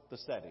what's the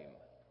setting?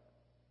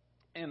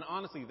 And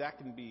honestly, that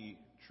can be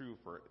true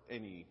for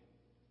any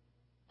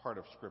part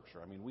of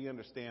Scripture. I mean, we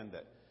understand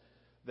that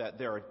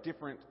there are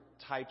different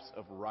types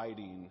of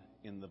writing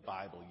in the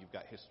Bible. You've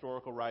got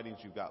historical writings,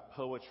 you've got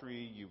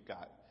poetry, you've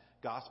got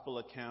gospel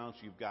accounts,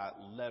 you've got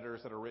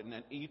letters that are written,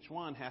 and each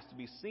one has to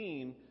be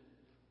seen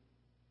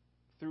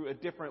through a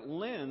different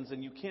lens,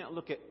 and you can't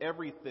look at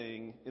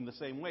everything in the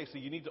same way. So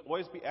you need to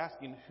always be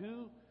asking,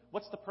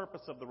 what's the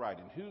purpose of the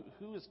writing?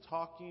 Who is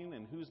talking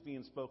and who's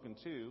being spoken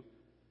to?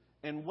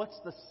 And what's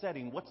the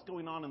setting? What's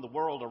going on in the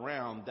world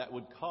around that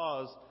would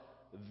cause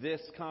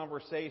this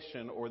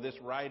conversation or this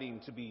writing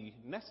to be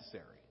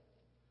necessary?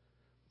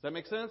 Does that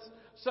make sense?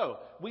 So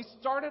we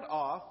started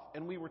off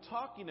and we were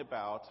talking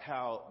about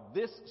how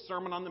this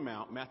Sermon on the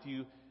Mount,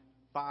 Matthew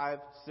 5,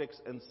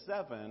 6, and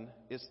 7,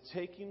 is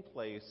taking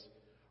place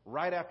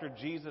right after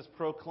Jesus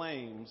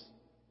proclaims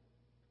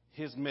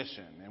his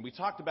mission. And we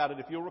talked about it,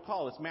 if you'll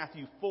recall, it's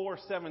Matthew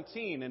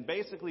 4:17. And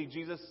basically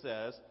Jesus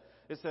says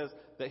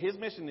that his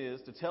mission is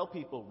to tell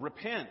people,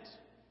 repent,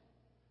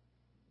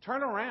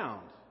 turn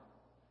around,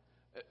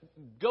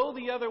 go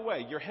the other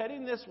way. You're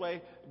heading this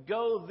way,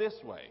 go this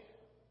way.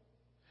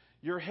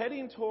 You're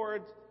heading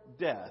towards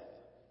death,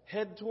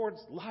 head towards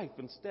life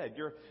instead.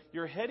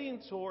 You're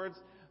heading towards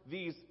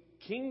these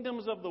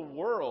kingdoms of the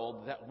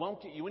world that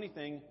won't get you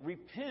anything.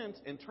 Repent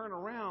and turn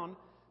around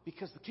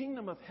because the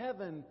kingdom of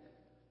heaven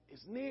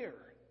is near.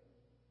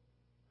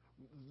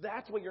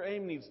 That's what your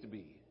aim needs to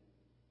be.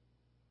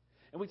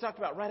 And we talked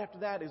about right after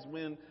that is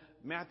when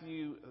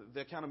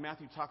the account of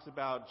Matthew talks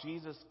about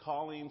Jesus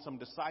calling some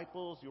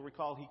disciples. You'll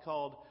recall he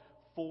called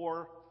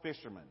 4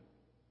 fishermen.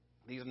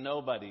 These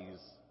nobodies.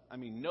 I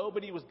mean,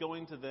 nobody was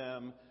going to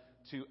them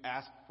to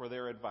ask for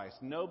their advice.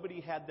 Nobody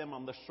had them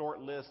on the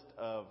short list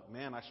of,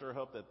 man, I sure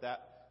hope that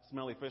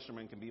smelly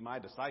fisherman can be my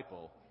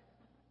disciple.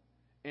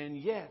 And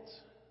yet,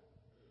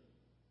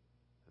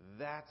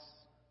 that's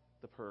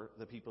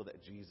the people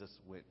that Jesus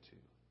went to.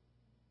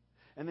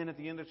 And then at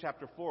the end of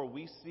chapter 4,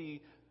 we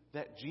see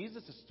that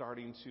Jesus is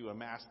starting to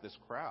amass this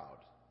crowd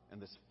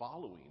and this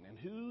following. And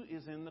who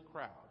is in the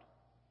crowd?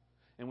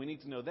 And we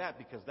need to know that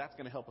because that's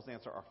going to help us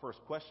answer our first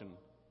question,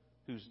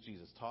 who's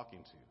Jesus talking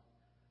to?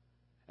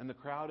 And the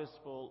crowd is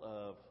full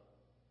of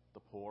the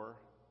poor,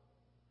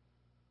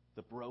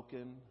 the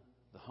broken,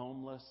 the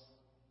homeless,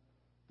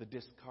 the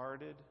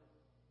discarded,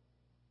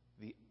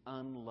 the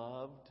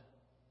unloved.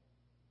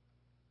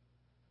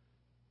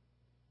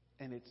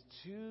 And it's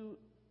to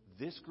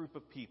this group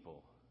of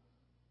people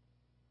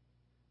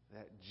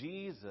that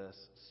Jesus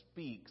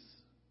speaks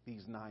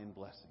these 9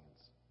 blessings.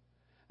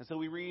 And so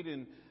we read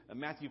in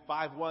Matthew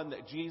 5:1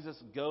 that Jesus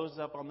goes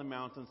up on the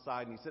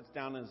mountainside and he sits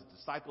down and his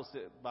disciples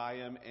sit by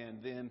him,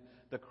 and then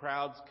the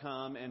crowds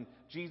come. And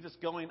Jesus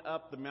going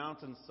up the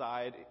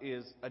mountainside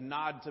is a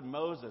nod to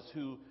Moses,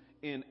 who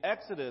in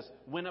Exodus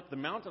went up the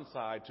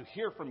mountainside to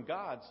hear from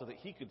God so that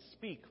he could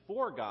speak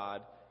for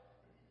God.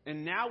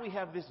 And now we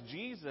have this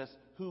Jesus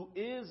who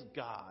is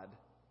God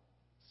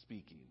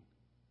speaking.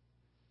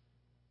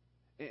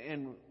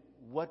 And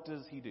what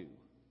does he do?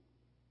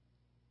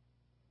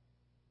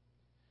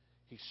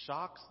 He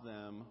shocks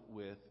them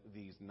with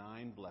these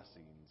 9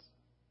 blessings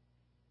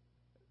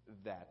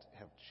that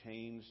have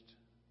changed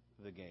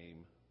the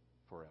game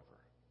forever.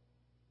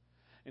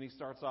 And he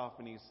starts off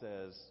and he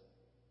says,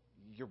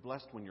 you're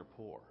blessed when you're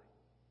poor,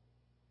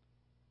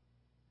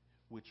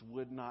 which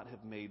would not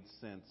have made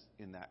sense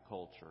in that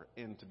culture.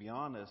 And to be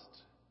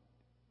honest,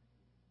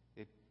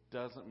 it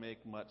doesn't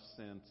make much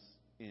sense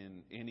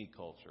in any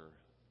culture.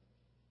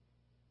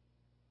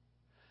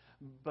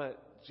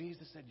 But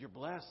Jesus said, you're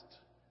blessed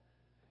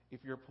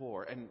if you're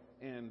poor.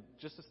 And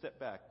just a step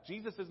back,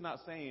 Jesus is not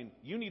saying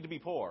you need to be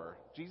poor.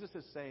 Jesus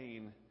is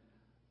saying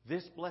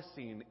this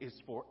blessing is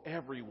for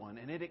everyone,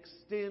 and it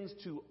extends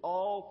to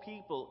all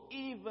people,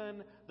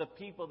 even the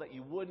people that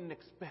you wouldn't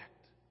expect.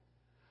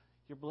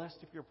 You're blessed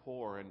if you're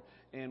poor.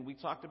 And we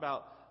talked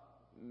about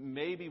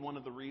maybe one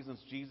of the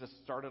reasons Jesus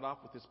started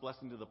off with this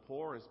blessing to the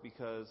poor is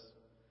because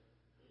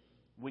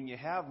when you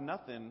have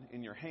nothing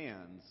in your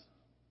hands,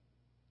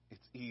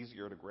 it's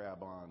easier to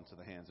grab on to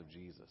the hands of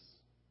Jesus.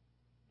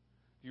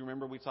 You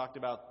remember we talked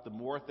about the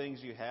more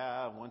things you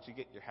have, once you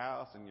get your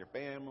house and your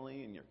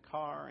family and your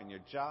car and your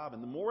job,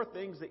 and the more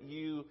things that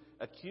you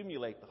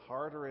accumulate, the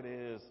harder it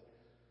is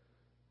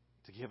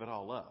to give it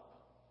all up.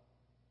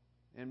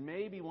 And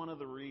maybe one of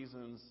the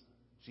reasons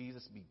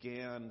Jesus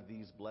began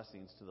these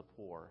blessings to the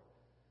poor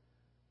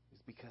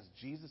is because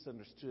Jesus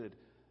understood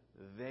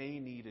they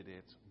needed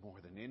it more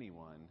than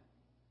anyone,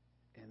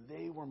 and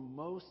they were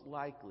most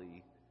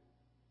likely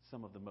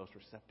some of the most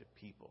receptive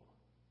people.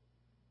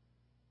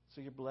 So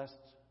you're blessed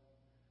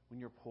when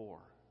you're poor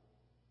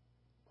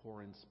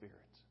in spirit.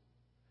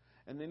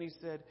 And then he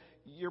said,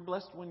 you're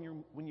blessed when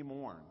you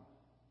mourn.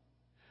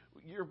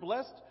 You're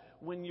blessed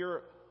when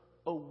you're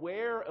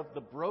aware of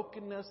the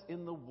brokenness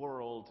in the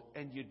world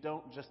and you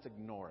don't just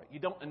ignore it. You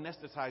don't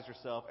anesthetize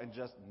yourself and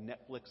just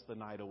Netflix the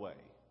night away.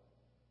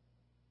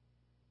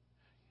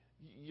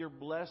 You're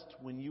blessed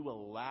when you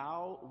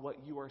allow what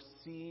you are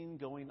seeing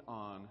going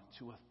on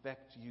to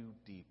affect you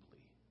deeply.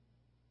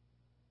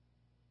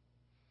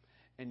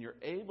 And you're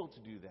able to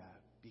do that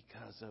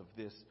because of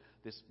this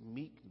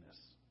meekness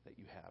that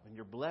you have. And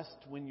you're blessed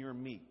when you're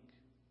meek.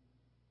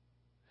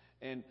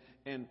 And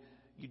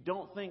you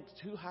don't think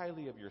too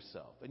highly of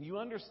yourself. And you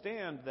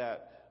understand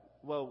that,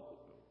 well,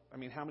 I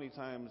mean, how many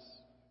times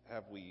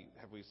have we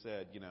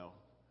said,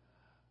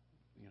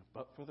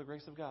 but for the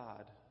grace of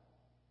God.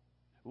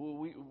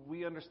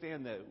 We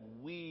understand that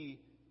we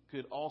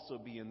could also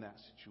be in that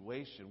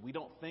situation. We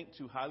don't think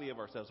too highly of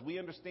ourselves. We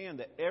understand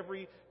that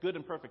every good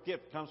and perfect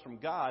gift comes from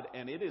God,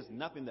 and it is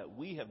nothing that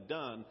we have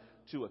done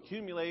to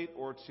accumulate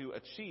or to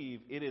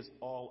achieve. It is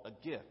all a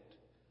gift.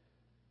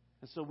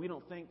 And so we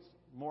don't think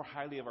more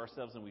highly of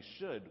ourselves than we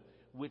should,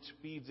 which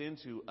feeds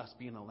into us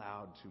being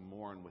allowed to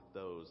mourn with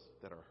those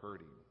that are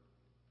hurting.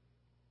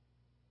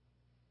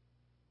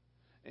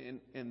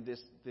 And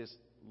this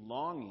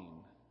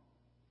longing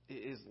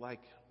is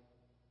like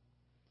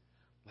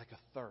a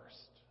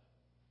thirst.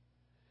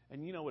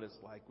 And you know what it's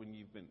like when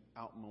you've been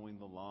out mowing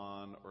the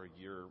lawn, or if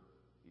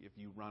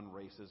you run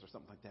races or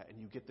something like that,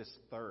 and you get this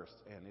thirst,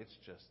 and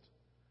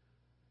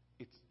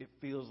it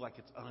feels like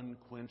it's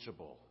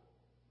unquenchable.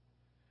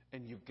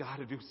 And you've got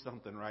to do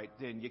something right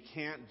then. You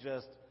can't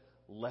just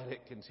let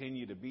it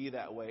continue to be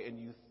that way. And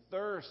you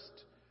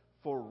thirst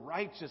for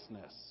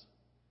righteousness.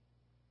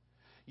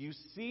 You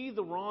see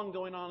the wrong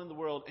going on in the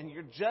world, and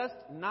you're just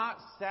not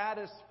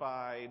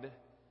satisfied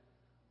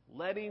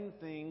letting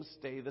things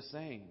stay the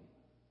same.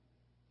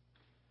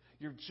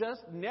 You're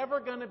just never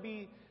going to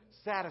be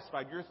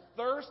satisfied. Your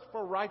thirst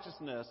for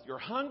righteousness, your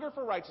hunger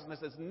for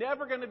righteousness is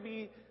never going to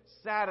be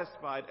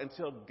satisfied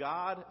until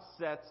God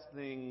sets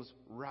things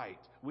right,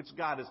 which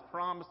God has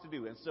promised to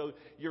do. And so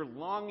you're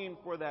longing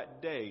for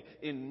that day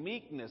in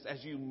meekness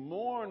as you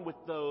mourn with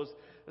those,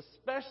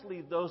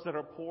 especially those that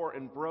are poor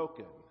and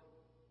broken.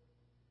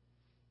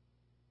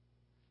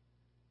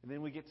 And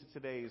then we get to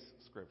today's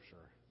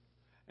scripture,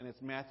 and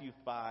it's Matthew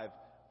 5,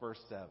 verse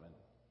 7.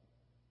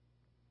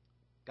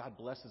 God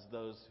blesses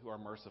those who are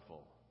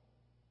merciful,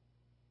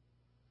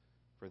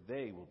 for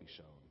they will be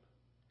shown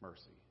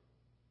mercy.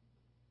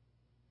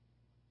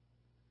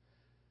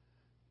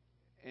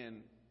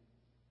 And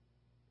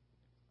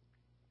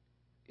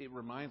it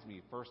reminds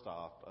me, first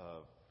off,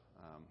 of,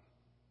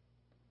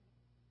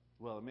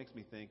 it makes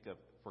me think of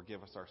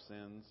forgive us our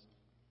sins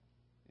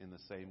in the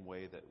same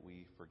way that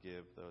we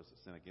forgive those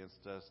that sin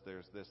against us.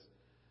 There's this,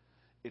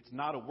 it's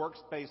not a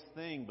works-based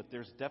thing, but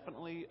there's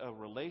definitely a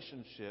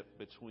relationship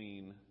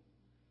between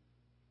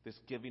this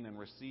giving and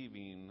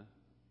receiving.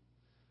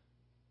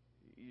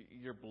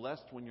 You're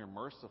blessed when you're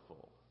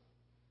merciful.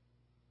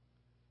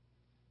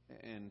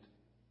 And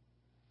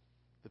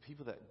the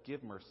people that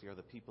give mercy are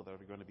the people that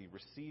are going to be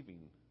receiving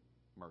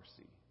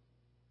mercy.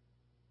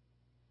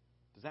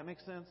 Does that make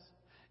sense?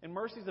 And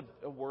mercy is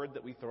a word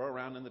that we throw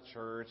around in the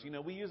church.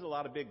 We use a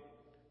lot of big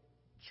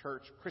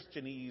church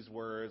Christianese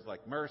words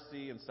like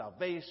mercy and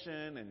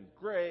salvation and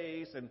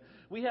grace. And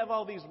we have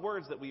all these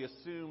words that we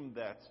assume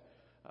that,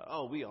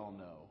 we all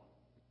know.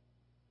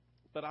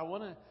 But I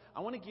want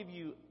to give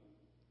you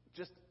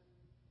just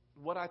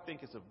what I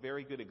think is a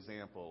very good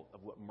example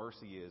of what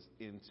mercy is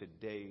in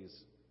today's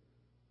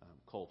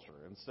culture.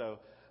 And so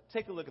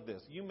take a look at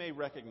this. You may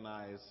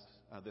recognize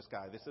this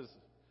guy. This is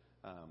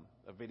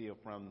a video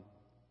from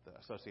the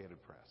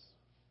Associated Press.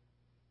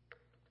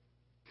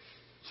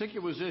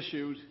 Ticket was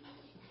issued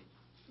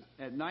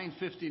at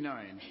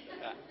 9:59.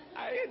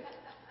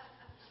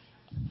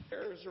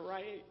 There's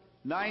right.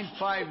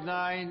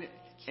 9:59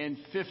 and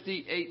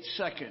 58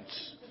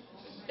 seconds.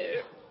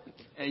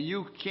 And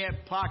you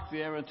can't park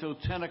there until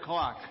 10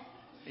 o'clock.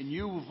 And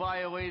you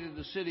violated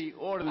the city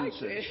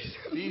ordinances.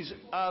 These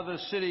are the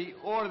city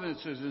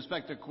ordinances,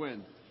 Inspector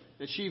Quinn,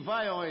 that she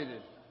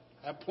violated.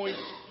 That point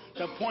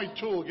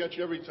two will get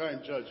you every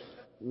time, Judge.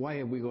 Why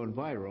have we gone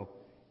viral?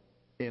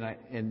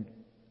 And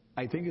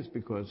I think it's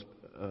because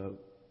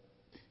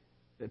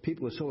that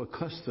people are so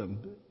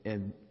accustomed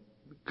and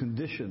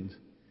conditioned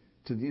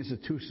to the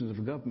institutions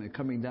of government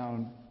coming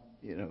down,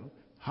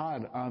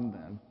 hard on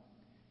them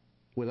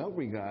without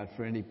regard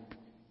for any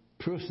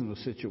personal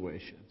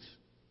situations.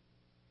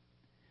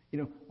 You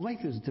know, life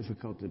is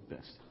difficult at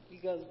best.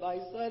 Because my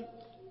son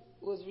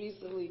was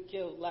recently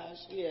killed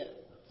last year.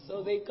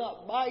 So they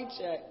cut my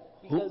check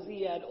because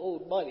he had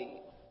owed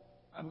money.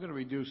 I'm going to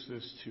reduce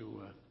this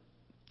to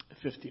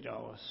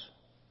 $50.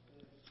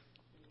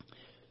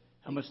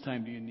 How much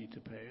time do you need to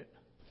pay it?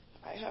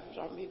 I have it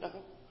on me now.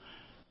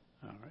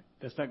 All right.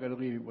 That's not going to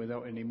leave you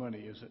without any money,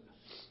 is it?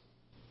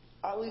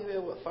 I'll leave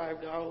it with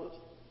 $5.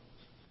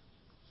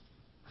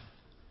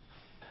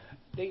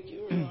 Thank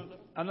you, Rolando.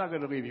 I'm not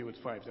going to leave you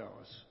with $5.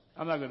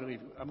 I'm not going to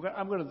leave you.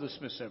 I'm going to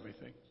dismiss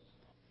everything.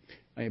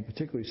 I am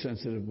particularly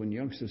sensitive when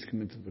youngsters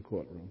come into the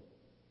courtroom,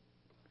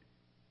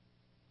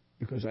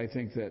 because I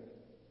think that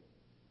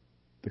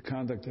the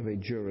conduct of a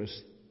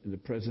jurist in the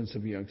presence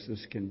of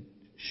youngsters can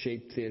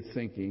shape their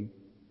thinking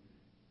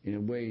in a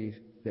way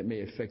that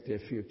may affect their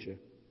future,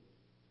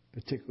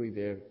 particularly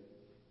their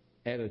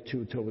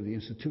attitude toward the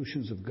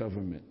institutions of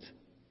government.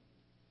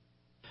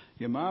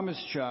 Your mom is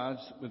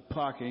charged with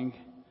parking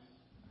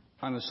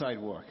on the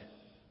sidewalk,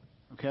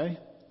 okay?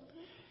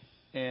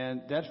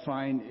 And that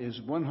fine is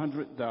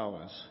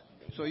 $100.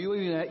 So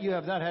you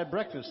have not had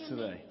breakfast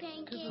today.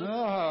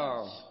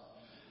 Oh.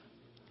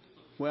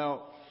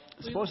 Well,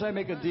 suppose I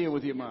make a deal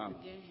with your mom,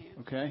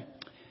 okay?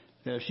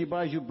 That if she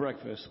buys you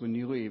breakfast when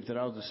you leave, that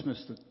I'll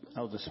dismiss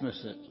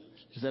it.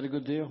 Is that a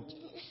good deal?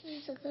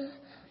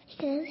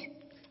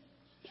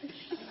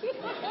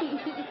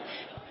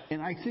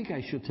 And I think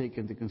I should take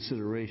into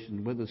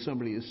consideration whether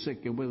somebody is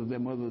sick and whether their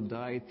mother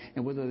died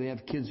and whether they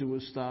have kids who are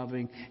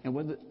starving and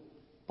whether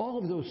all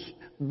of those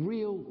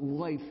real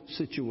life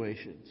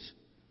situations,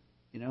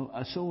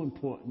 are so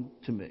important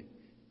to me,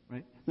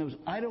 right? In other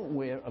words, I don't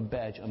wear a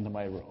badge under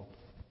my robe.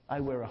 I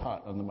wear a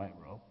heart under my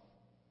robe.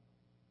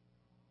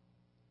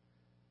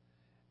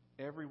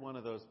 Every one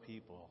of those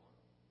people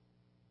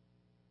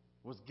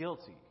was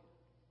guilty,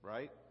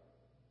 right?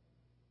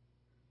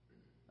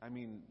 I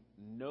mean,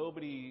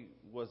 nobody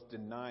was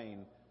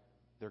denying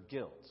their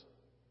guilt.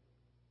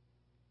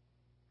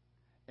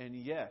 And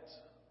yet,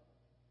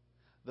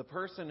 the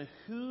person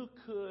who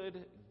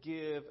could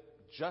give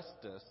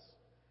justice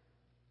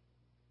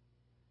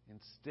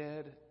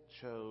instead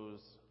chose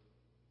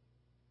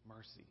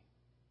mercy.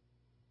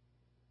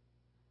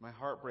 My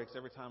heart breaks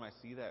every time I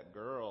see that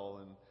girl,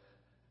 and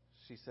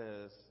he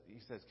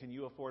says, can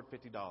you afford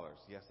 $50?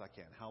 Yes, I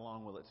can. How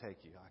long will it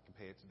take you? I can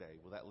pay it today.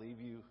 Will that leave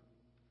you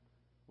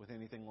with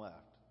anything left?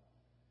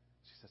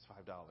 She says,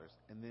 $5.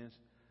 And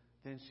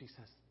then she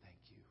says, thank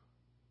you.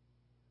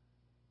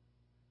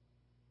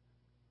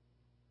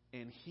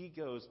 And he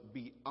goes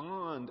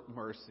beyond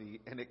mercy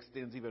and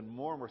extends even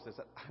more mercy. He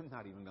said, I'm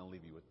not even going to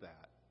leave you with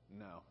that.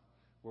 No,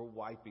 we're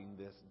wiping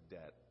this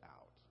debt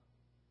out.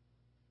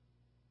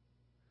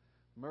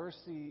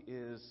 Mercy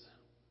is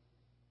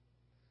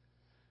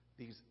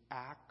these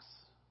acts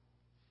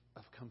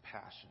of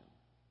compassion,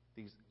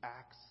 these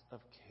acts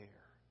of care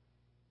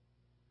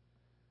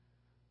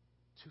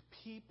to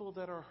people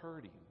that are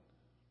hurting,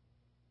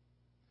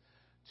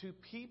 to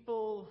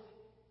people,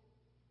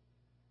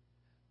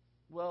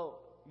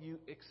 you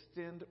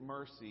extend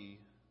mercy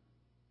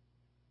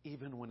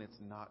even when it's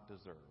not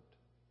deserved.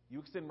 You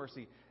extend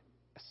mercy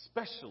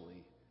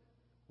especially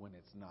when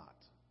it's not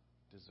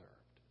deserved.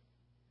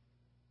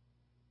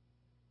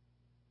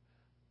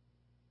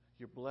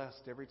 You're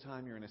blessed every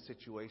time you're in a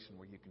situation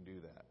where you can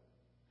do that.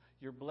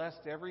 You're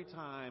blessed every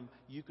time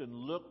you can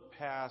look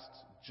past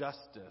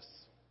justice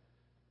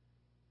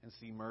and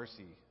see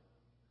mercy.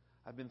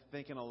 I've been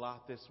thinking a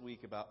lot this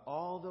week about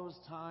all those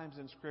times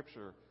in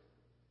Scripture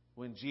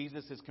when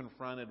Jesus is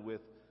confronted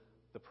with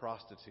the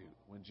prostitute,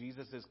 when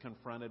Jesus is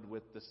confronted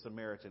with the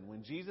Samaritan,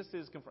 when Jesus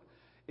is confronted.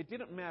 It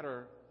didn't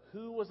matter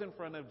who was in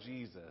front of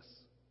Jesus.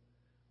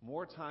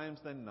 More times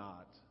than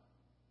not,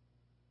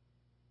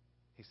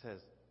 he says,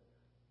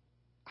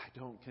 I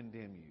don't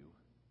condemn you.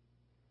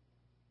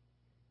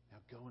 Now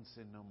go and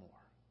sin no more.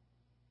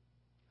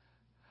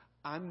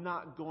 I'm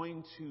not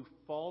going to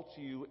fault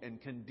you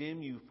and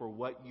condemn you for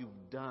what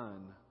you've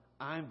done.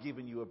 I'm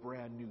giving you a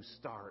brand new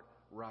start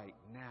right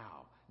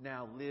now.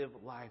 Now live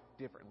life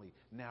differently.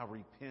 Now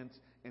repent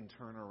and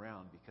turn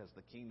around, because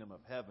the kingdom of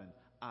heaven,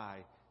 I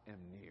am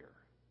near.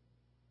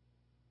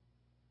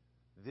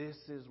 This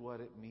is what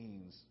it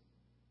means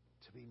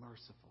to be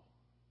merciful.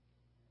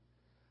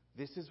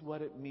 This is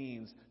what it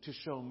means to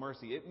show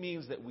mercy. It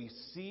means that we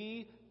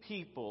see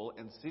people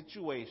and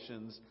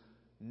situations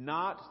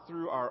not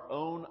through our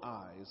own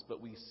eyes,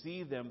 but we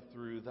see them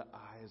through the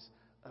eyes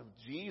of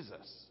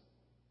Jesus.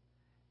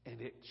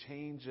 And it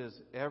changes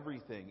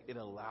everything. It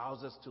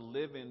allows us to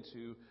live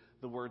into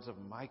the words of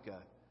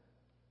Micah,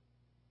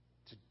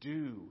 to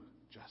do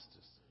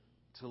justice,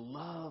 to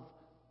love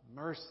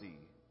mercy,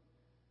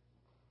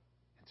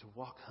 and to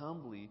walk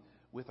humbly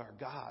with our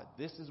God.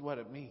 This is what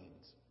it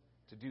means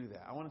to do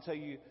that. I want to tell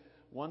you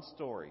one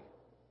story.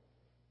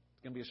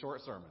 It's going to be a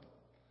short sermon.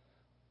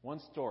 One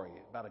story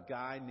about a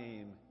guy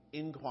named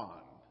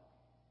Inquan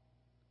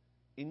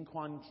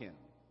Kim.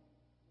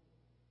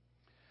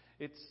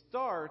 The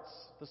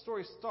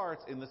story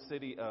starts in the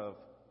city of,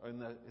 or in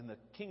the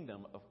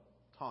kingdom of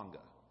Tonga.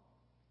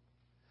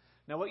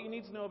 Now, what you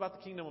need to know about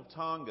the kingdom of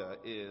Tonga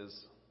is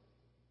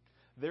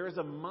there is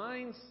a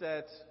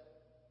mindset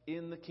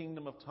in the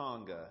kingdom of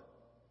Tonga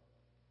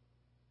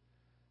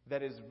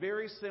that is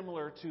very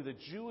similar to the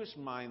Jewish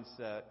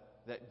mindset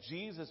that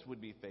Jesus would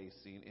be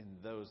facing in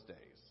those days.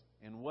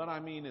 And what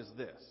I mean is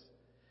this.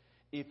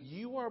 If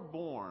you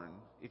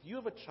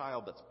have a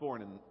child that's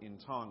born in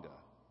Tonga,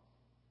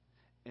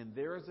 and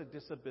there is a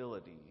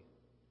disability,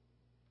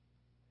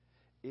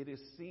 it is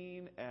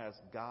seen as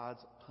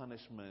God's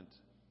punishment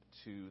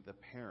to the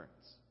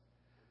parents.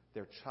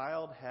 Their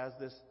child has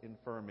this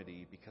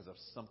infirmity because of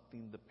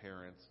something the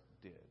parents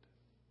did.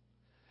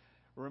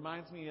 It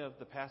reminds me of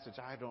the passage,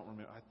 I don't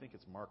remember, I think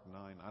it's Mark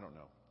 9, I don't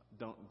know.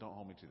 Don't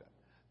hold me to that.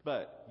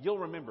 But you'll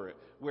remember it,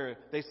 where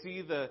they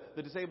see the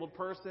disabled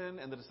person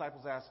and the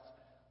disciples ask,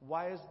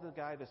 why is the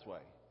guy this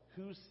way?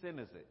 Whose sin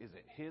is it? Is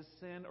it his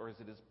sin or is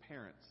it his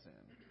parents' sin?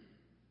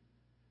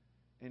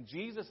 And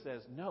Jesus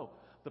says, no,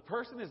 the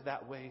person is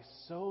that way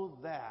so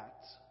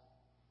that,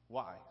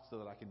 why? So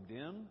that I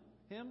condemn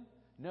him?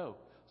 No,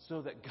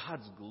 so that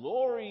God's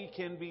glory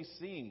can be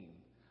seen,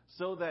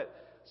 so that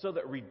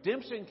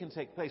redemption can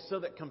take place, so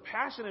that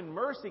compassion and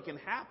mercy can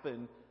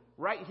happen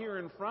right here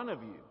in front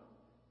of you.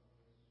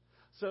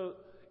 So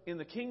in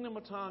the kingdom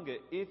of Tonga,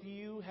 if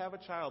you have a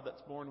child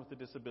that's born with a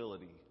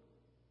disability,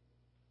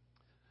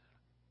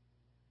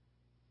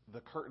 the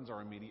curtains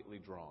are immediately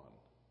drawn.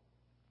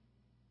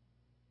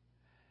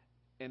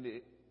 And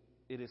it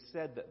is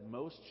said that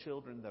most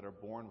children that are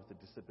born with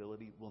a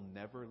disability will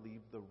never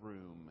leave the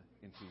room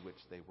into which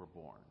they were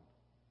born.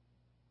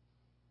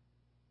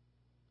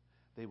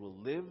 They will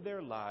live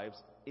their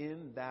lives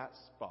in that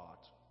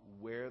spot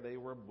where they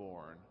were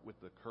born, with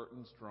the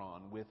curtains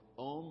drawn, with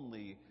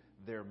only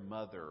their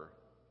mother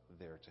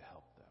there to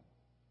help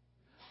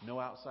them. No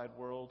outside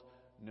world,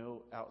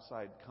 no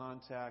outside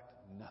contact,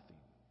 nothing.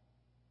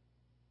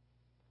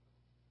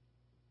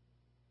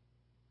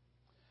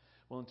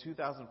 Well, in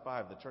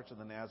 2005, the Church of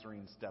the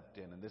Nazarene stepped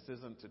in, and this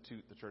isn't to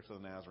toot the Church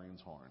of the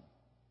Nazarene's horn,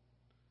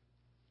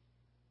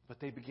 but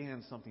they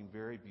began something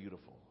very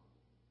beautiful.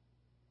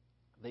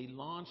 They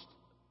launched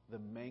the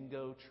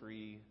Mango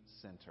Tree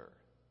Center,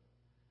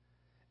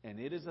 and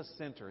it is a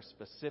center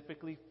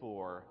specifically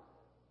for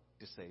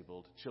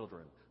disabled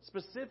children,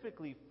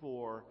 specifically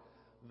for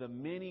the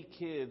many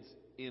kids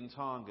in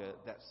Tonga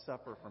that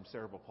suffer from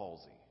cerebral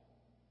palsy.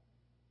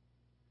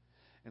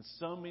 And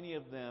so many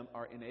of them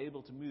are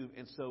unable to move.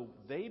 And so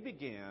they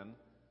began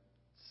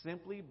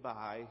simply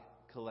by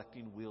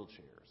collecting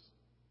wheelchairs.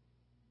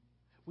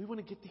 We want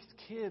to get these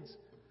kids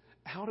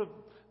out of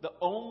the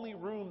only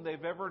room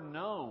they've ever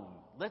known.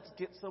 Let's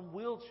get some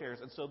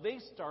wheelchairs. And so they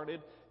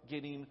started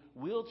getting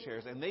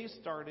wheelchairs, and they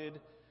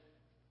started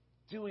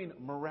doing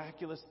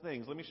miraculous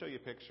things. Let me show you a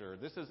picture.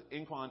 This is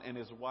Inquan and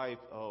his wife,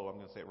 I'm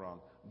going to say it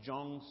wrong,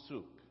 Jong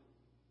Suk,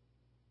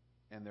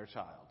 and their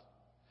child.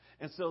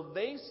 And so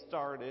they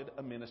started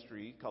a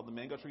ministry called the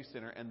Mango Tree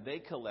Center, and they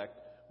collect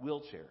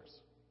wheelchairs.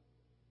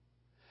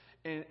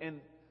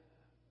 And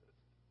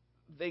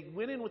they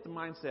went in with the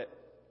mindset,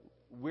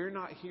 we're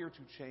not here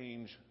to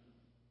change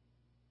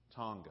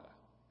Tonga.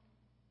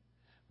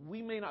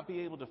 We may not be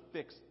able to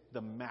fix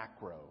the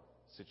macro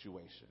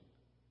situation,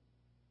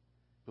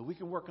 but we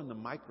can work on the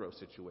micro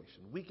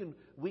situation.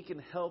 We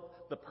can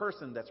help the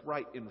person that's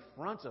right in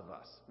front of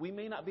us. We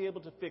may not be able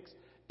to fix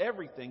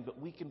everything,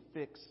 but we can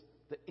fix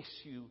the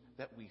issue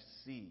that we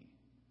see.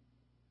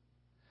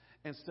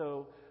 And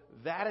so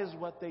that is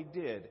what they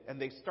did.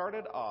 And they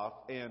started off,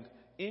 and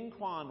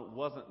Inquan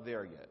wasn't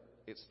there yet.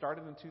 It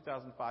started in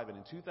 2005, and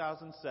in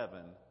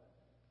 2007,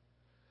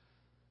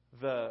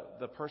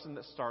 the person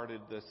that started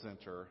the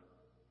center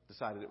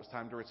decided it was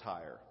time to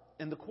retire.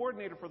 And the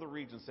coordinator for the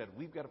region said,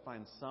 we've got to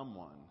find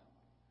someone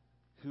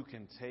who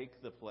can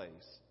take the place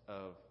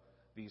of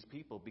these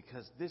people,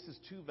 because this is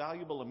too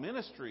valuable a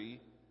ministry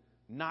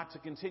not to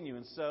continue.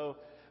 And so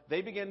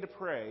they began to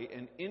pray,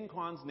 and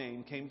Inquan's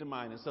name came to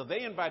mind. And so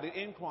they invited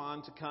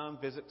Inquan to come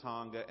visit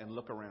Tonga and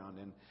look around.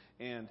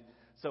 And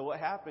so what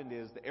happened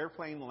is the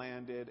airplane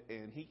landed,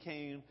 and he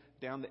came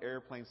down the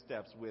airplane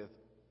steps with,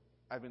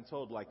 I've been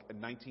told, like a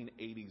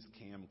 1980s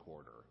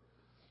camcorder.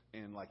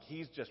 And like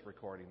he's just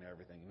recording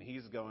everything. And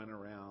he's going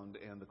around,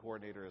 and the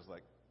coordinator is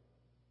like,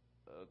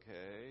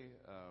 okay,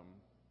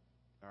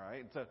 all right.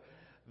 And so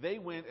they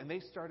went and they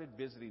started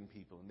visiting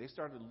people, and they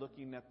started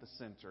looking at the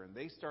center, and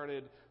they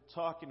started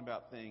talking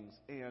about things.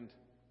 And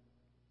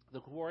the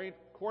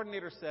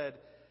coordinator said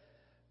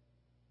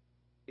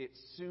it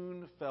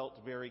soon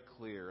felt very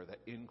clear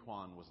that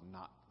Inquan was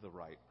not the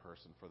right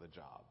person for the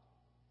job.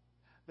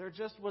 There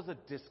just was a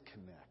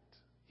disconnect.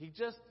 It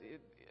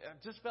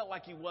just felt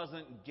like he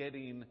wasn't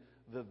getting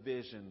the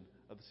vision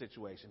of the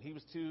situation. He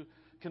was too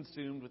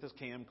consumed with his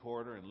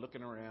camcorder and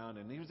looking around,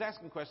 and he was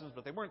asking questions,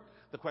 but they weren't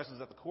the questions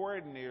that the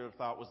coordinator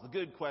thought was the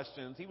good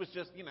questions. He was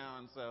just,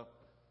 and so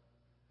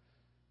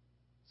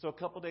a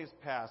couple days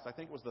passed. I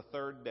think it was the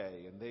third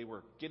day, and they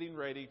were getting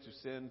ready to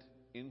send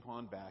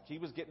Inquan back. He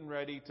was getting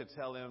ready to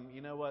tell him,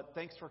 you know what,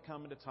 thanks for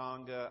coming to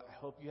Tonga. I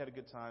hope you had a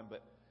good time,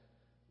 but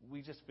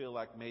we just feel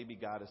like maybe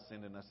God is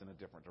sending us in a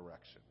different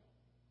direction.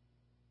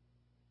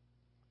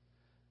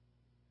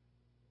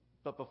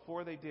 But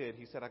before they did,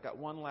 he said, I got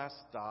one last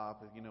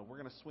stop. We're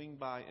going to swing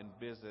by and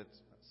visit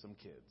some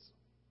kids.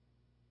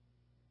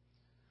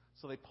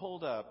 So they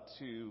pulled up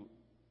to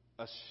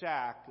a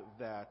shack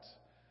that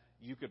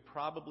you could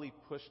probably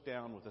push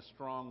down with a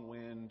strong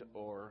wind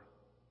or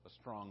a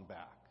strong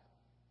back.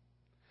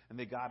 And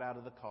they got out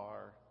of the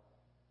car,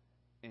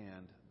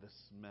 and the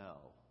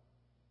smell,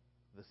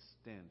 the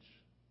stench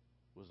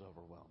was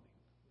overwhelming.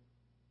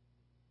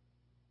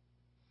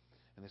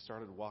 And they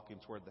started walking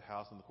toward the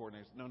house, and the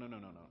coordinator said, no,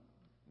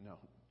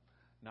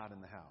 not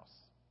in the house.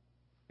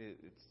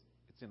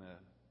 It's in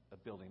a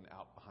building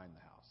out behind the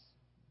house.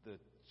 The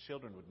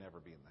children would never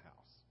be in the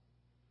house,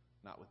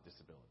 not with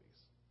disabilities.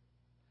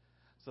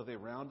 So they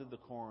rounded the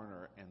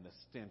corner, and the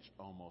stench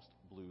almost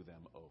blew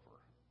them over.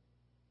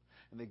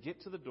 And they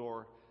get to the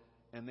door,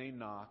 and they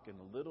knock, and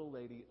the little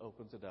lady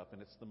opens it up,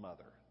 and it's the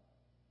mother.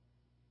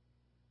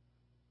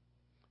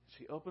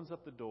 She opens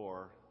up the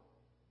door,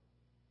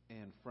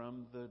 and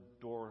from the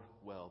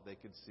doorwell, they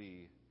could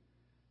see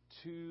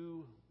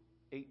 2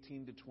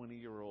 18 to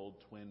 20-year-old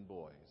twin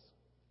boys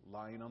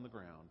lying on the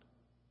ground,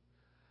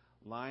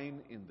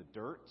 lying in the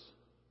dirt,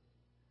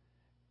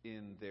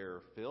 in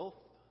their filth,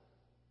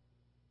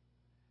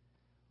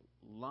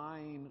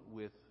 lying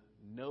with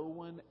no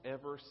one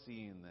ever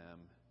seeing them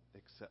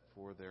except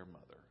for their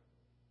mother.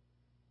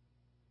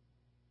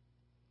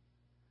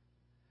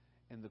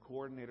 And the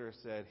coordinator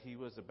said he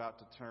was about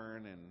to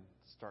turn and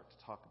start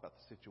to talk about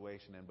the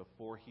situation, and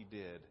before he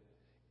did,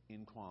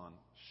 Inquan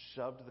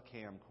shoved the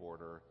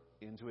camcorder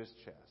into his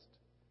chest,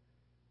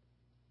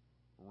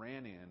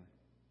 ran in,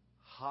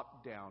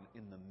 hopped down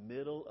in the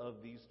middle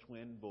of these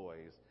twin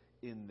boys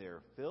in their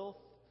filth,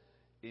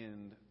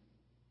 in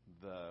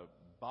the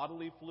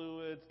bodily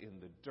fluids, in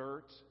the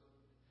dirt,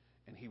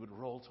 and he would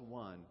roll to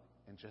one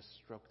and just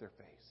stroke their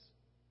face.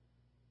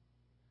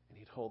 And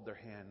he'd hold their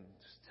hand and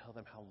just tell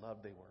them how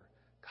loved they were.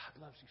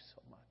 God loves you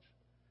so much.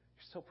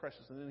 You're so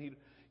precious. And then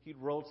he'd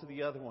roll to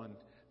the other one.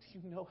 Do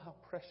you know how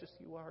precious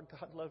you are?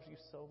 God loves you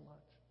so much.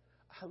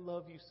 I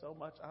love you so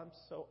much. I'm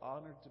so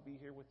honored to be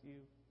here with you.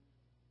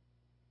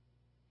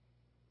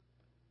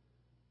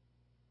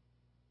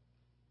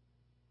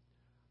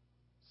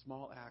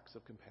 Small acts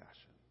of compassion.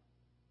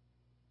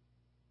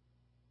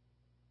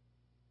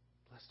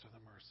 Blessed are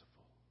the merciful.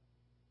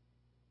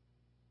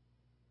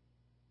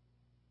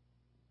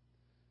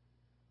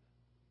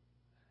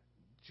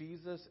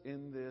 Jesus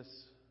in this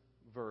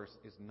verse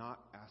is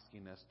not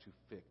asking us to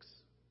fix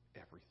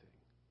everything.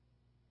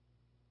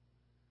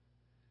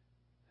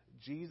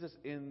 Jesus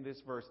in this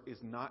verse is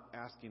not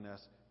asking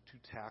us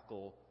to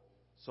tackle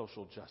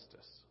social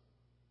justice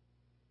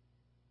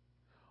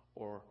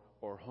or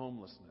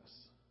homelessness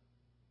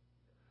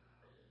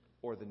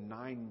or the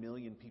 9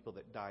 million people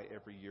that die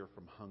every year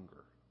from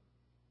hunger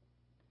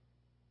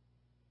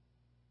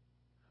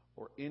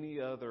or any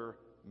other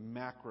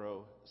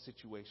macro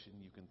situation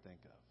you can think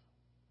of.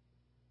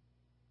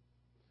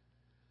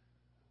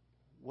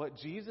 What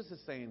Jesus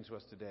is saying to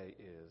us today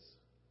is,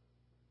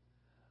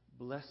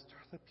 blessed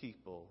are the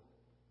people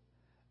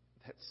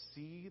that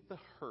see the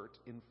hurt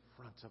in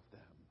front of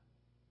them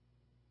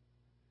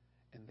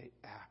and they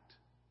act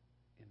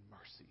in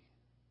mercy.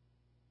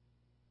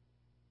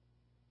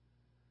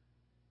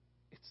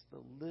 It's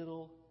the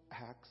little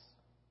acts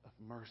of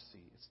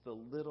mercy. It's the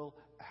little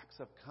acts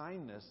of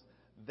kindness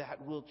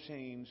that will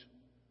change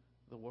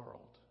the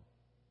world.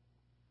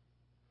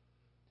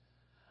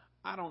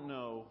 I don't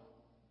know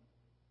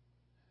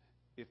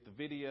if the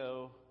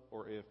video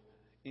or if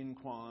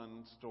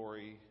Inquan's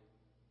story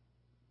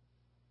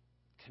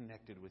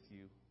connected with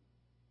you.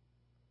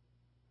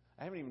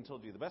 I haven't even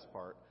told you the best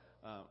part.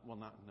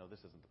 This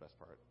isn't the best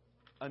part.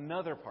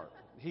 Another part.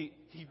 He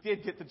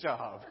did get the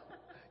job.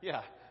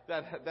 Yeah,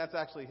 that's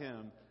actually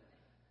him.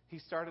 He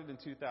started in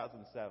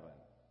 2007.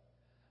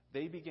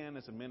 They began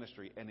as a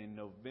ministry, and in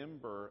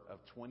November of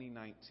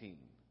 2019,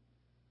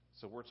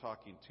 so we're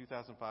talking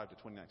 2005 to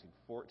 2019,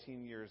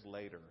 14 years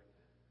later,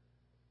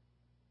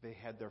 they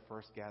had their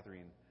first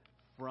gathering.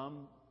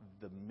 From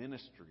the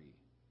ministry,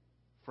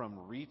 from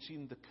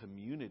reaching the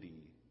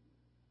community,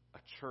 a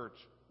church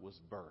was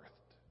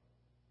birthed,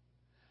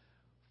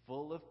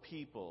 full of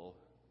people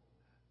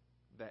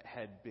that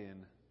had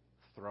been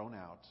thrown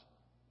out,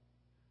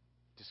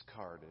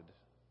 discarded,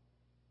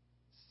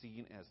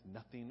 seen as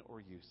nothing or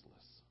useless.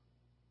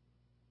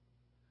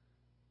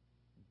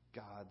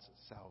 God's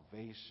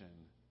salvation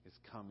is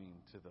coming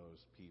to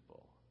those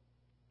people.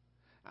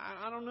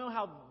 I don't know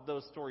how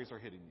those stories are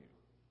hitting you.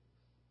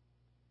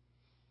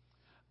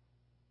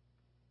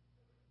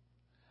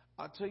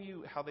 I'll tell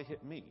you how they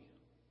hit me.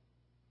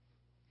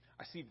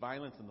 I see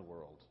violence in the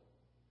world.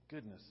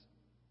 Goodness.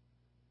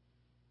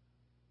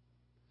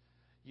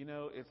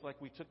 It's like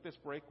we took this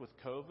break with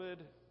COVID,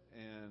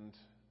 and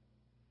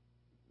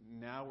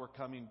now we're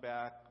coming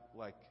back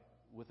like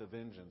with a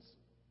vengeance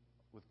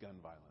with gun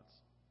violence.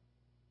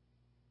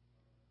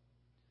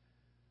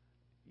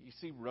 You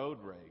see road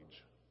rage.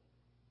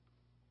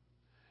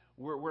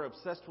 We're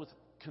obsessed with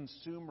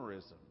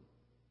consumerism.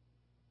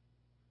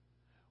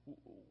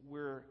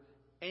 We're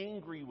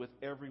angry with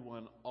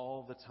everyone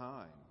all the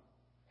time.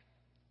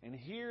 And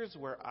here's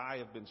where I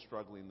have been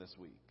struggling this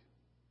week.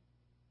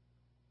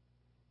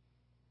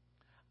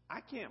 I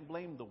can't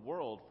blame the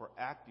world for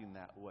acting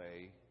that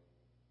way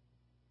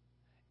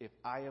if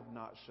I have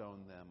not shown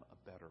them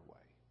a better way.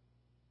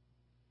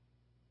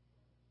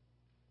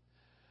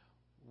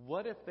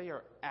 What if they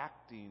are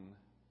acting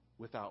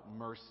without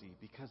mercy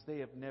because they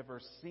have never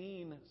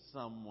seen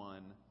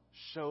someone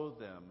show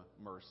them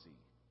mercy?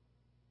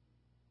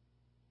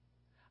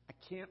 I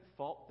can't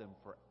fault them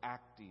for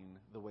acting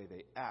the way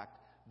they act.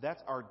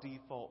 That's our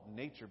default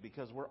nature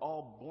because we're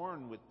all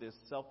born with this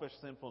selfish,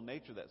 sinful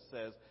nature that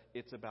says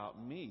it's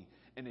about me.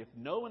 And if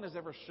no one has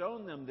ever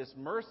shown them this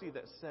mercy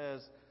that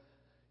says,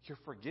 you're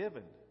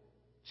forgiven,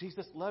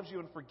 Jesus loves you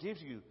and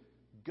forgives you,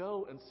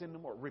 go and sin no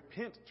more.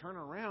 Repent, turn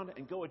around,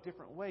 and go a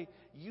different way.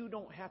 You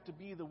don't have to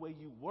be the way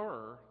you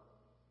were.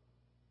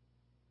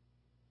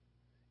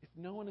 If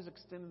no one has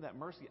extended that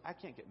mercy, I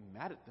can't get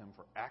mad at them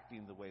for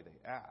acting the way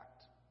they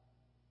act.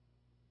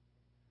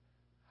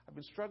 I've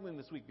been struggling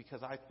this week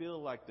because I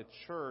feel like the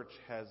church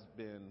has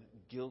been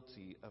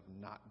guilty of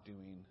not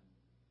doing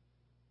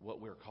what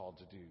we're called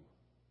to do.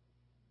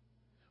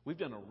 We've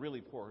done a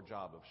really poor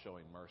job of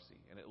showing mercy,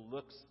 and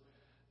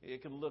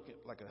it can look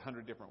like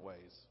 100 different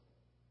ways.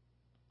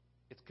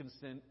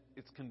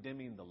 It's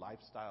condemning the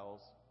lifestyles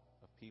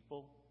of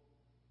people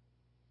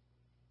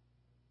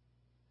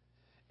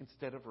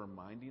instead of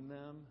reminding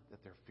them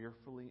that they're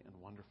fearfully and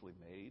wonderfully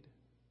made.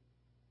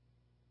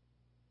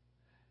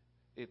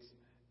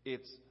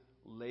 It's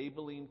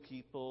labeling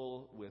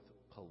people with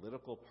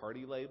political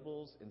party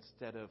labels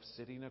instead of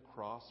sitting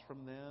across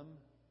from them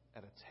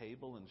at a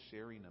table and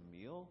sharing a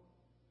meal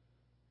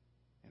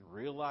and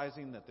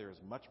realizing that there's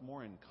much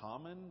more in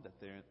common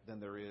than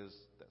there is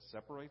that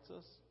separates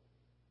us.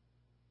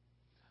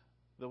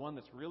 The one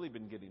that's really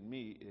been getting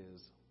me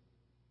is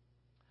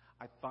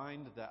I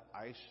find that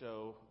I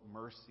show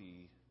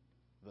mercy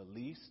the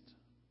least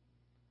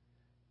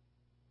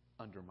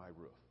under my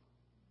roof.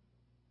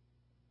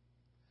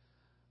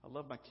 I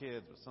love my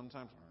kids, but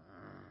sometimes,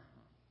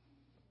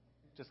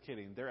 just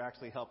kidding. They're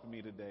actually helping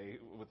me today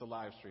with the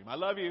live stream. I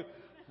love you.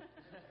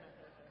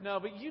 No,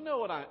 but you know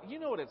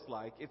what it's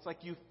like. It's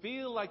like you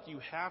feel like you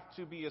have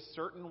to be a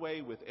certain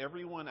way with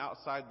everyone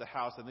outside the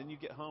house, and then you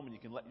get home and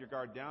you can let your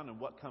guard down, and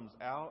what comes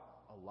out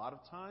a lot of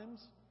times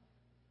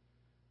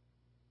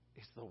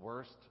is the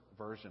worst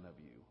version of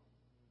you.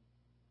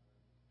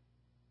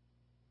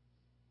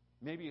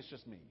 Maybe it's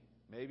just me.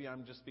 Maybe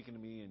I'm just speaking to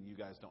me and you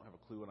guys don't have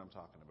a clue what I'm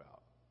talking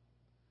about.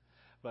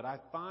 But I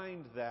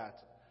find that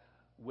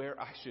where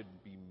I should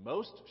be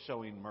most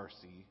showing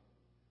mercy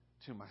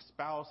to my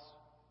spouse,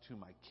 to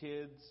my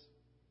kids,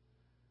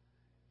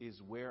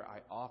 is where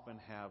I often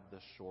have the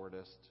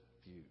shortest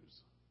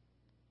fuse.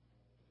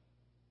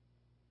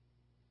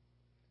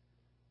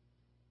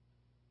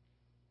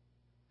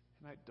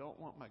 And I don't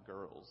want my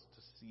girls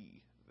to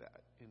see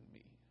that in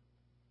me,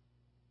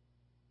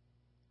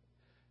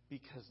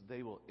 because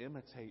they will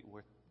imitate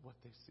what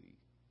they see.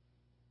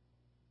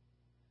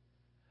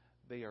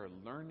 They are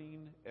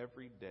learning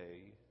every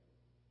day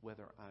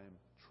whether I'm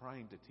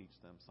trying to teach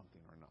them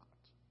something or not.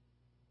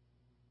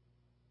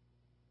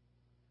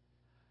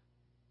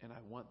 And I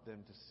want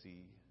them to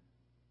see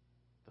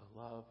the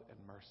love and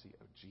mercy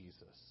of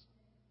Jesus.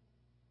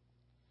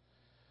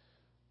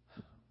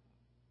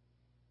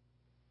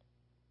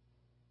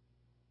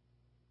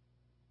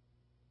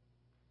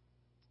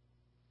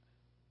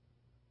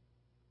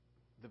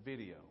 The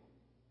video,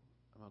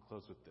 I'm going to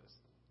close with this.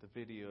 The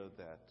video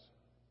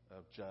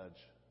of Judge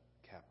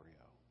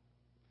Caprio.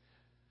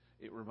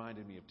 It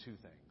reminded me of two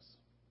things.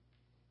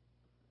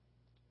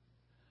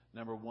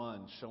 Number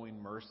one,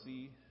 showing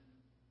mercy.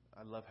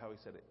 I love how he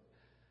said it.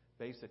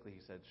 Basically,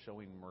 he said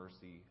showing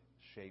mercy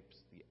shapes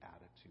the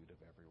attitude of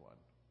everyone.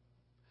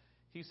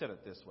 He said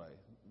it this way.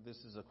 This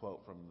is a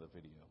quote from the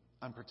video.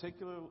 I'm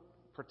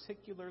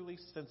particularly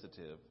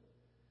sensitive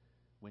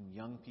when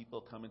young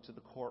people come into the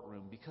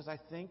courtroom because I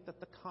think that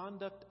the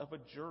conduct of a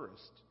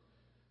jurist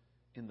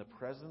in the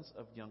presence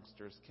of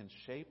youngsters can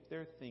shape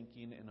their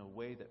thinking in a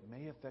way that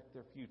may affect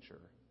their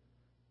future,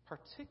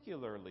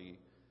 particularly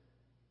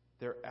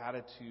their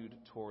attitude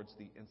towards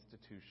the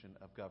institution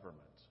of government.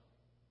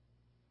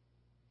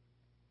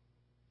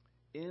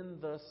 In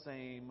the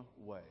same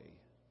way,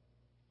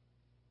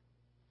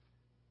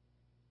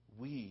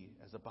 we,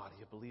 as a body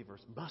of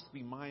believers, must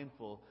be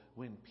mindful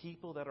when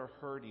people that are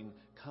hurting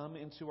come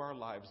into our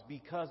lives,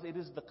 because it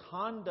is the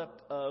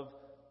conduct of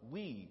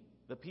we,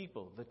 the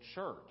people, the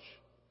church.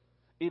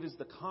 It is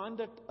the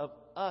conduct of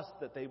us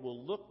that they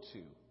will look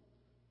to.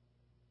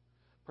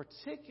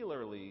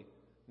 Particularly,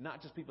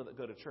 not just people that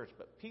go to church,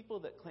 but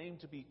people that claim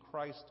to be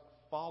Christ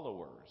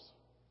followers.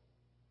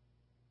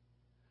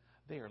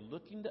 They are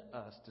looking to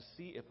us to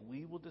see if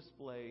we will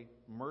display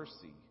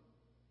mercy,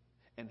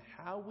 and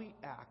how we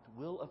act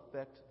will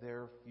affect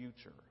their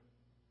future,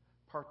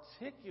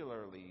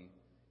 particularly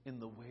in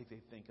the way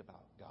they think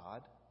about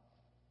God,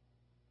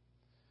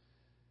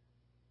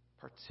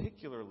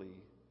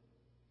 particularly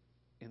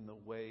in the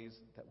ways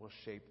that will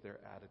shape their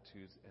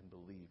attitudes and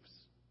beliefs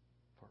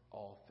for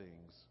all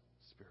things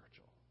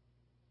spiritual.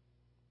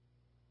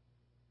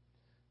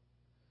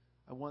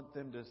 I want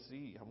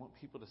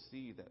people to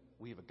see that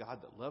we have a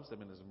God that loves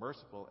them and is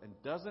merciful and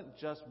doesn't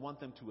just want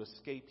them to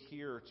escape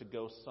here to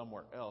go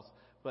somewhere else,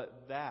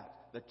 but that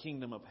the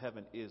kingdom of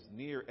heaven is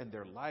near and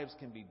their lives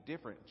can be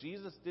different.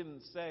 Jesus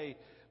didn't say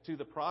to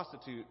the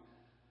prostitute,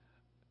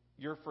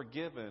 "You're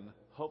forgiven.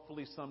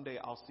 Hopefully someday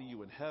I'll see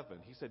you in heaven."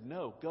 He said,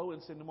 "No, go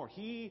and sin no more."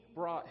 He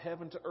brought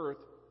heaven to earth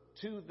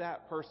to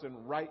that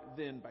person right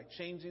then by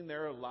changing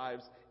their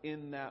lives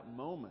in that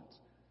moment.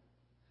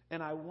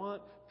 And I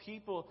want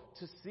people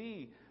to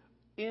see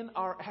in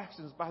our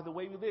actions, by the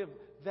way we live,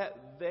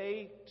 that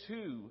they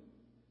too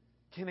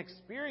can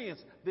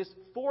experience this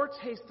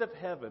foretaste of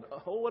heaven.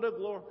 Oh, what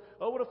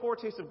a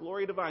foretaste of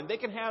glory divine. They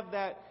can have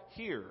that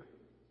here,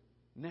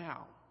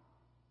 now.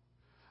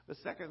 The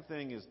second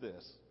thing is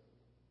this.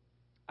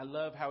 I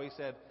love how he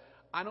said,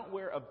 "I don't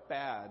wear a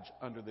badge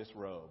under this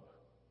robe.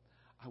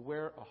 I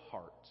wear a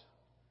heart."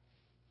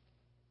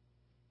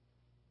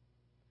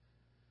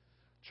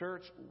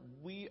 Church,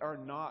 we are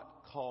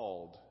not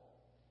called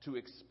to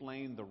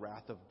explain the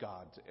wrath of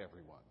God to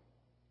everyone.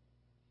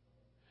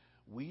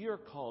 We are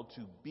called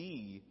to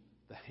be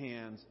the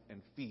hands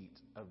and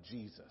feet of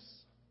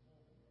Jesus.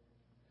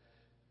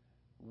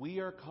 We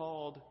are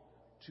called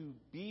to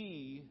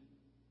be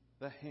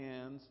the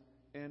hands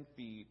and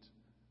feet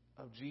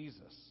of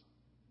Jesus.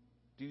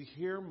 Do you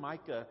hear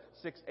Micah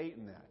 6:8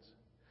 in that?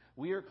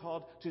 We are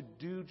called to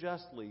do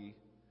justly,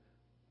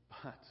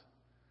 but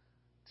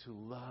to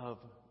love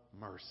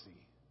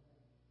mercy.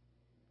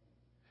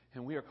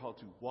 And we are called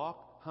to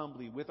walk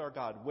humbly with our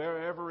God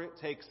wherever it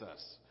takes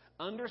us,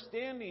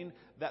 understanding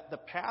that the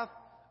path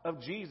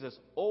of Jesus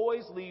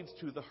always leads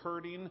to the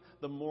hurting,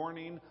 the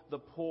mourning, the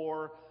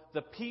poor,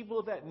 the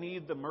people that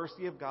need the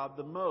mercy of God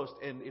the most.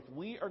 And if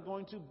we are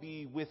going to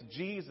be with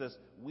Jesus,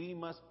 we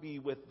must be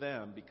with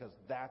them, because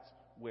that's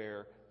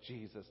where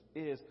Jesus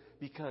is,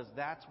 because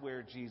that's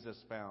where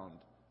Jesus found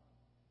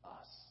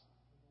us.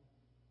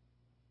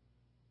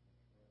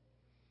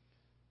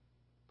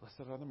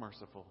 Blessed are the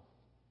merciful,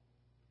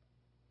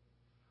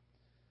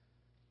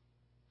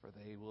 for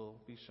they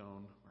will be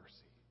shown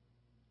mercy.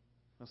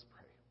 Let's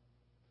pray.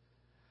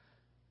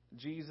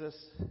 Jesus,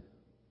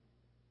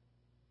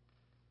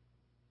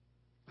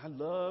 I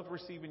love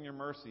receiving your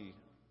mercy,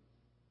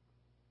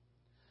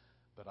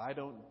 but I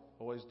don't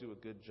always do a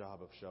good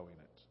job of showing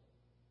it.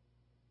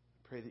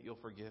 I pray that you'll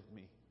forgive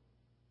me.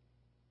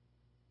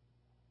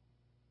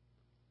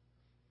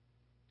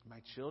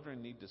 My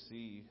children need to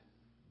see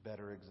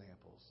better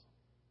examples.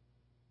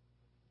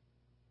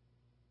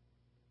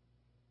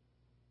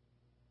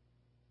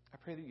 I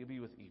pray that you'll be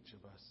with each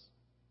of us.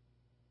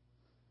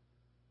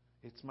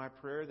 It's my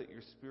prayer that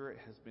your Spirit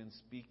has been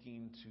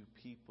speaking to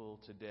people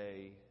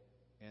today,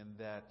 and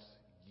that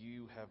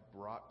you have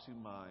brought to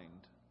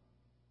mind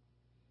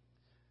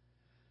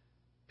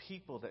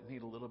people that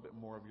need a little bit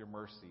more of your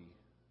mercy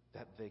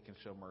that they can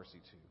show mercy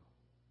to.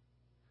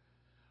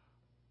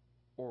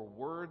 Or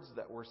words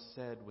that were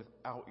said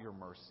without your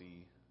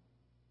mercy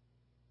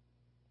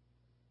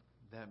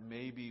that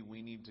maybe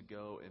we need to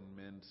go and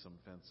mend some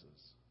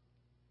fences.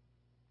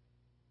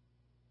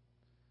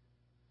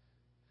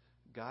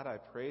 God, I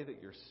pray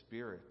that your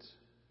Spirit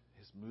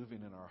is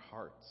moving in our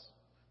hearts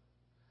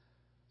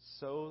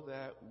so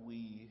that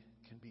we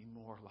can be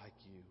more like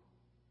you.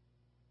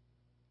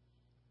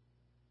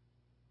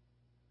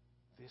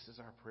 This is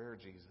our prayer,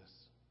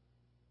 Jesus.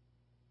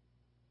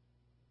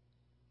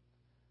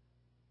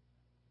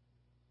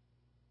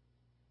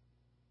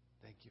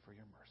 Thank you for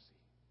your mercy.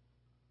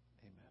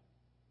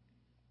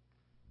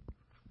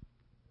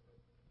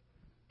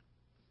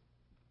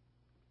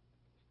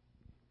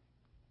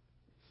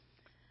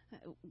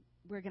 Amen.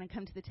 We're going to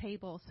come to the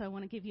table, so I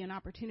want to give you an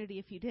opportunity.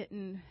 If you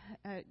didn't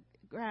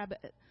grab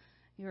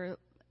your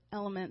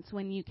elements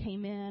when you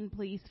came in,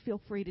 please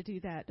feel free to do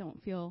that.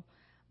 Don't feel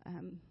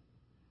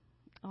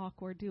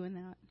awkward doing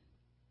that.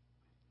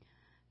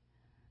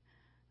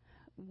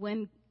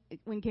 When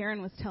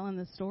Garen was telling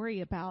the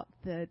story about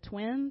the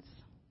twins,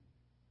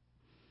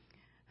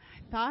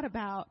 I thought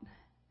about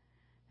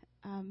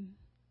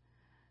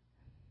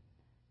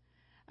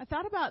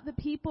the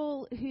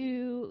people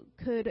who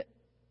could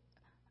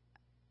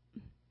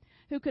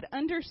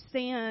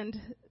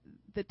understand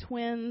the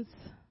twins'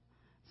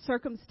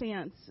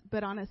 circumstance,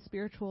 but on a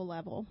spiritual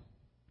level.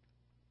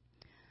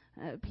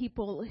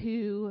 People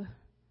who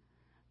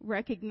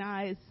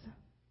recognize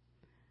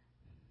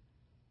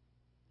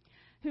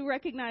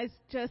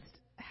just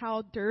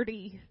how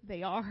dirty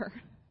they are,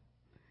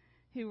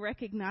 who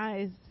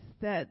recognize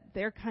that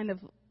they're kind of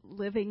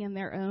living in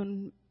their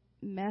own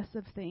mess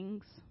of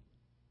things.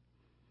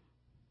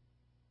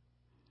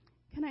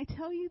 Can I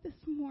tell you this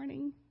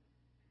morning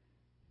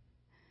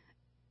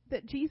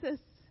that Jesus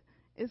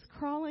is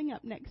crawling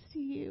up next to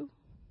you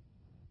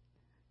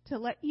to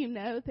let you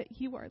know that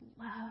you are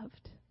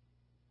loved?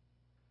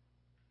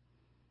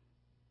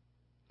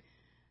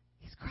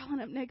 He's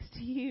crawling up next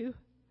to you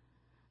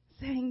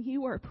saying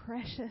you are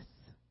precious.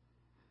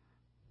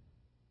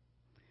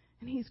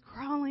 And He's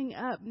crawling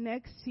up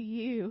next to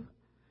you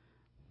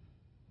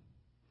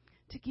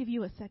to give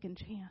you a second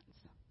chance.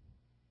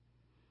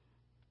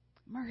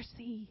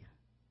 Mercy,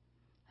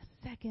 a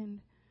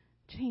second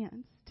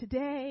chance.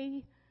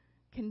 Today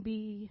can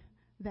be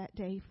that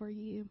day for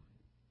you.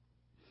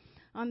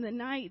 On the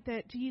night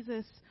that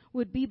Jesus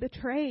would be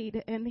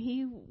betrayed and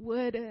He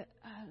would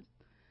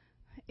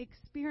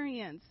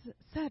experience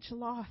such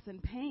loss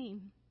and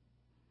pain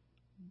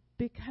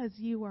because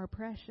you are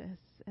precious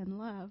and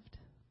loved.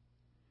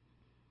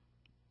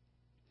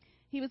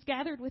 He was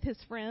gathered with His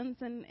friends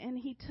and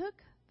He took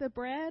the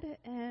bread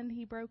and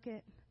He broke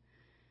it.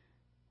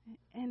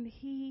 And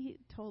He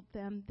told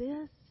them,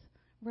 "This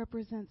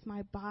represents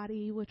my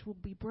body, which will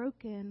be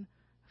broken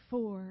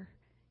for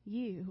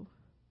you.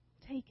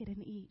 Take it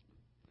and eat."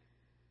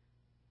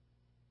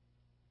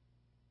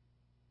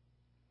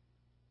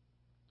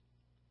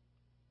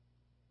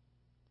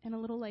 And a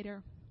little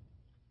later,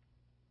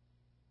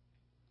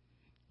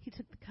 He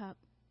took the cup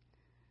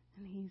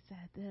and He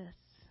said, "This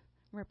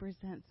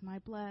represents my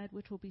blood,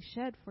 which will be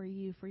shed for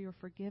you for your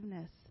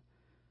forgiveness,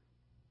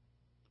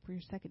 for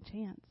your second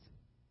chance.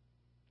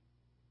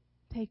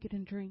 Take it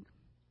and drink.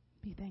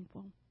 Be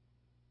thankful."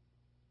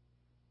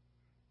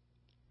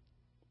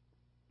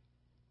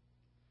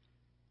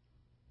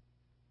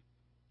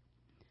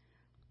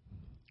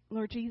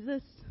 Lord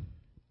Jesus,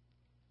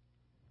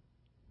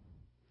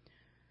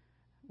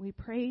 we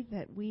pray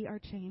that we are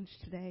changed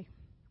today.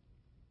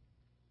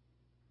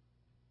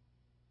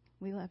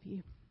 We love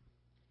you.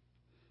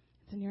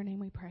 It's in your name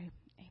we pray.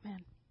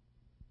 Amen.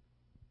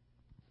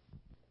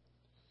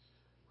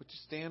 Would you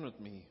stand with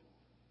me?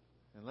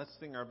 And let's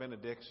sing our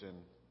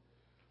benediction.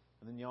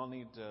 And then y'all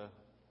need to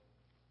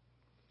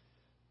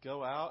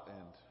go out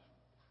and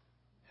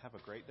have a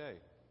great day.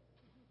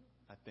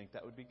 I think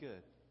that would be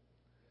good.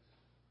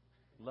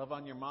 Love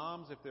on your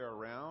moms if they're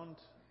around.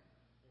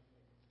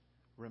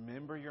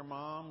 Remember your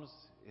moms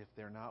if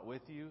they're not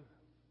with you.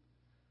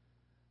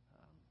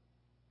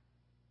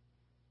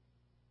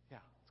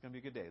 It's going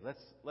to be a good day.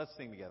 Let's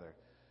sing together.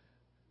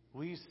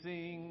 We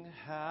sing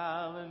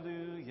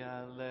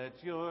hallelujah,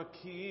 let your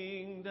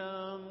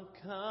kingdom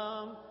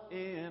come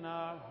in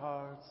our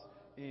hearts,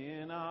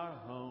 in our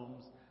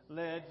homes.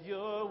 Let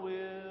your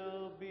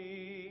will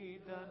be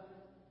done.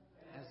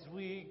 As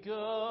we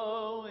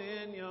go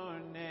in your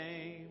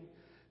name,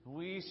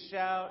 we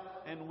shout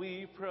and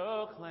we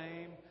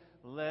proclaim,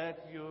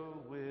 let your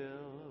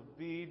will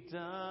be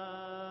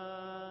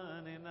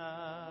done in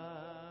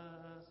us.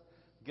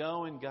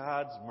 Go in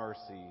God's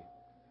mercy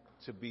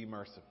to be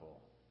merciful.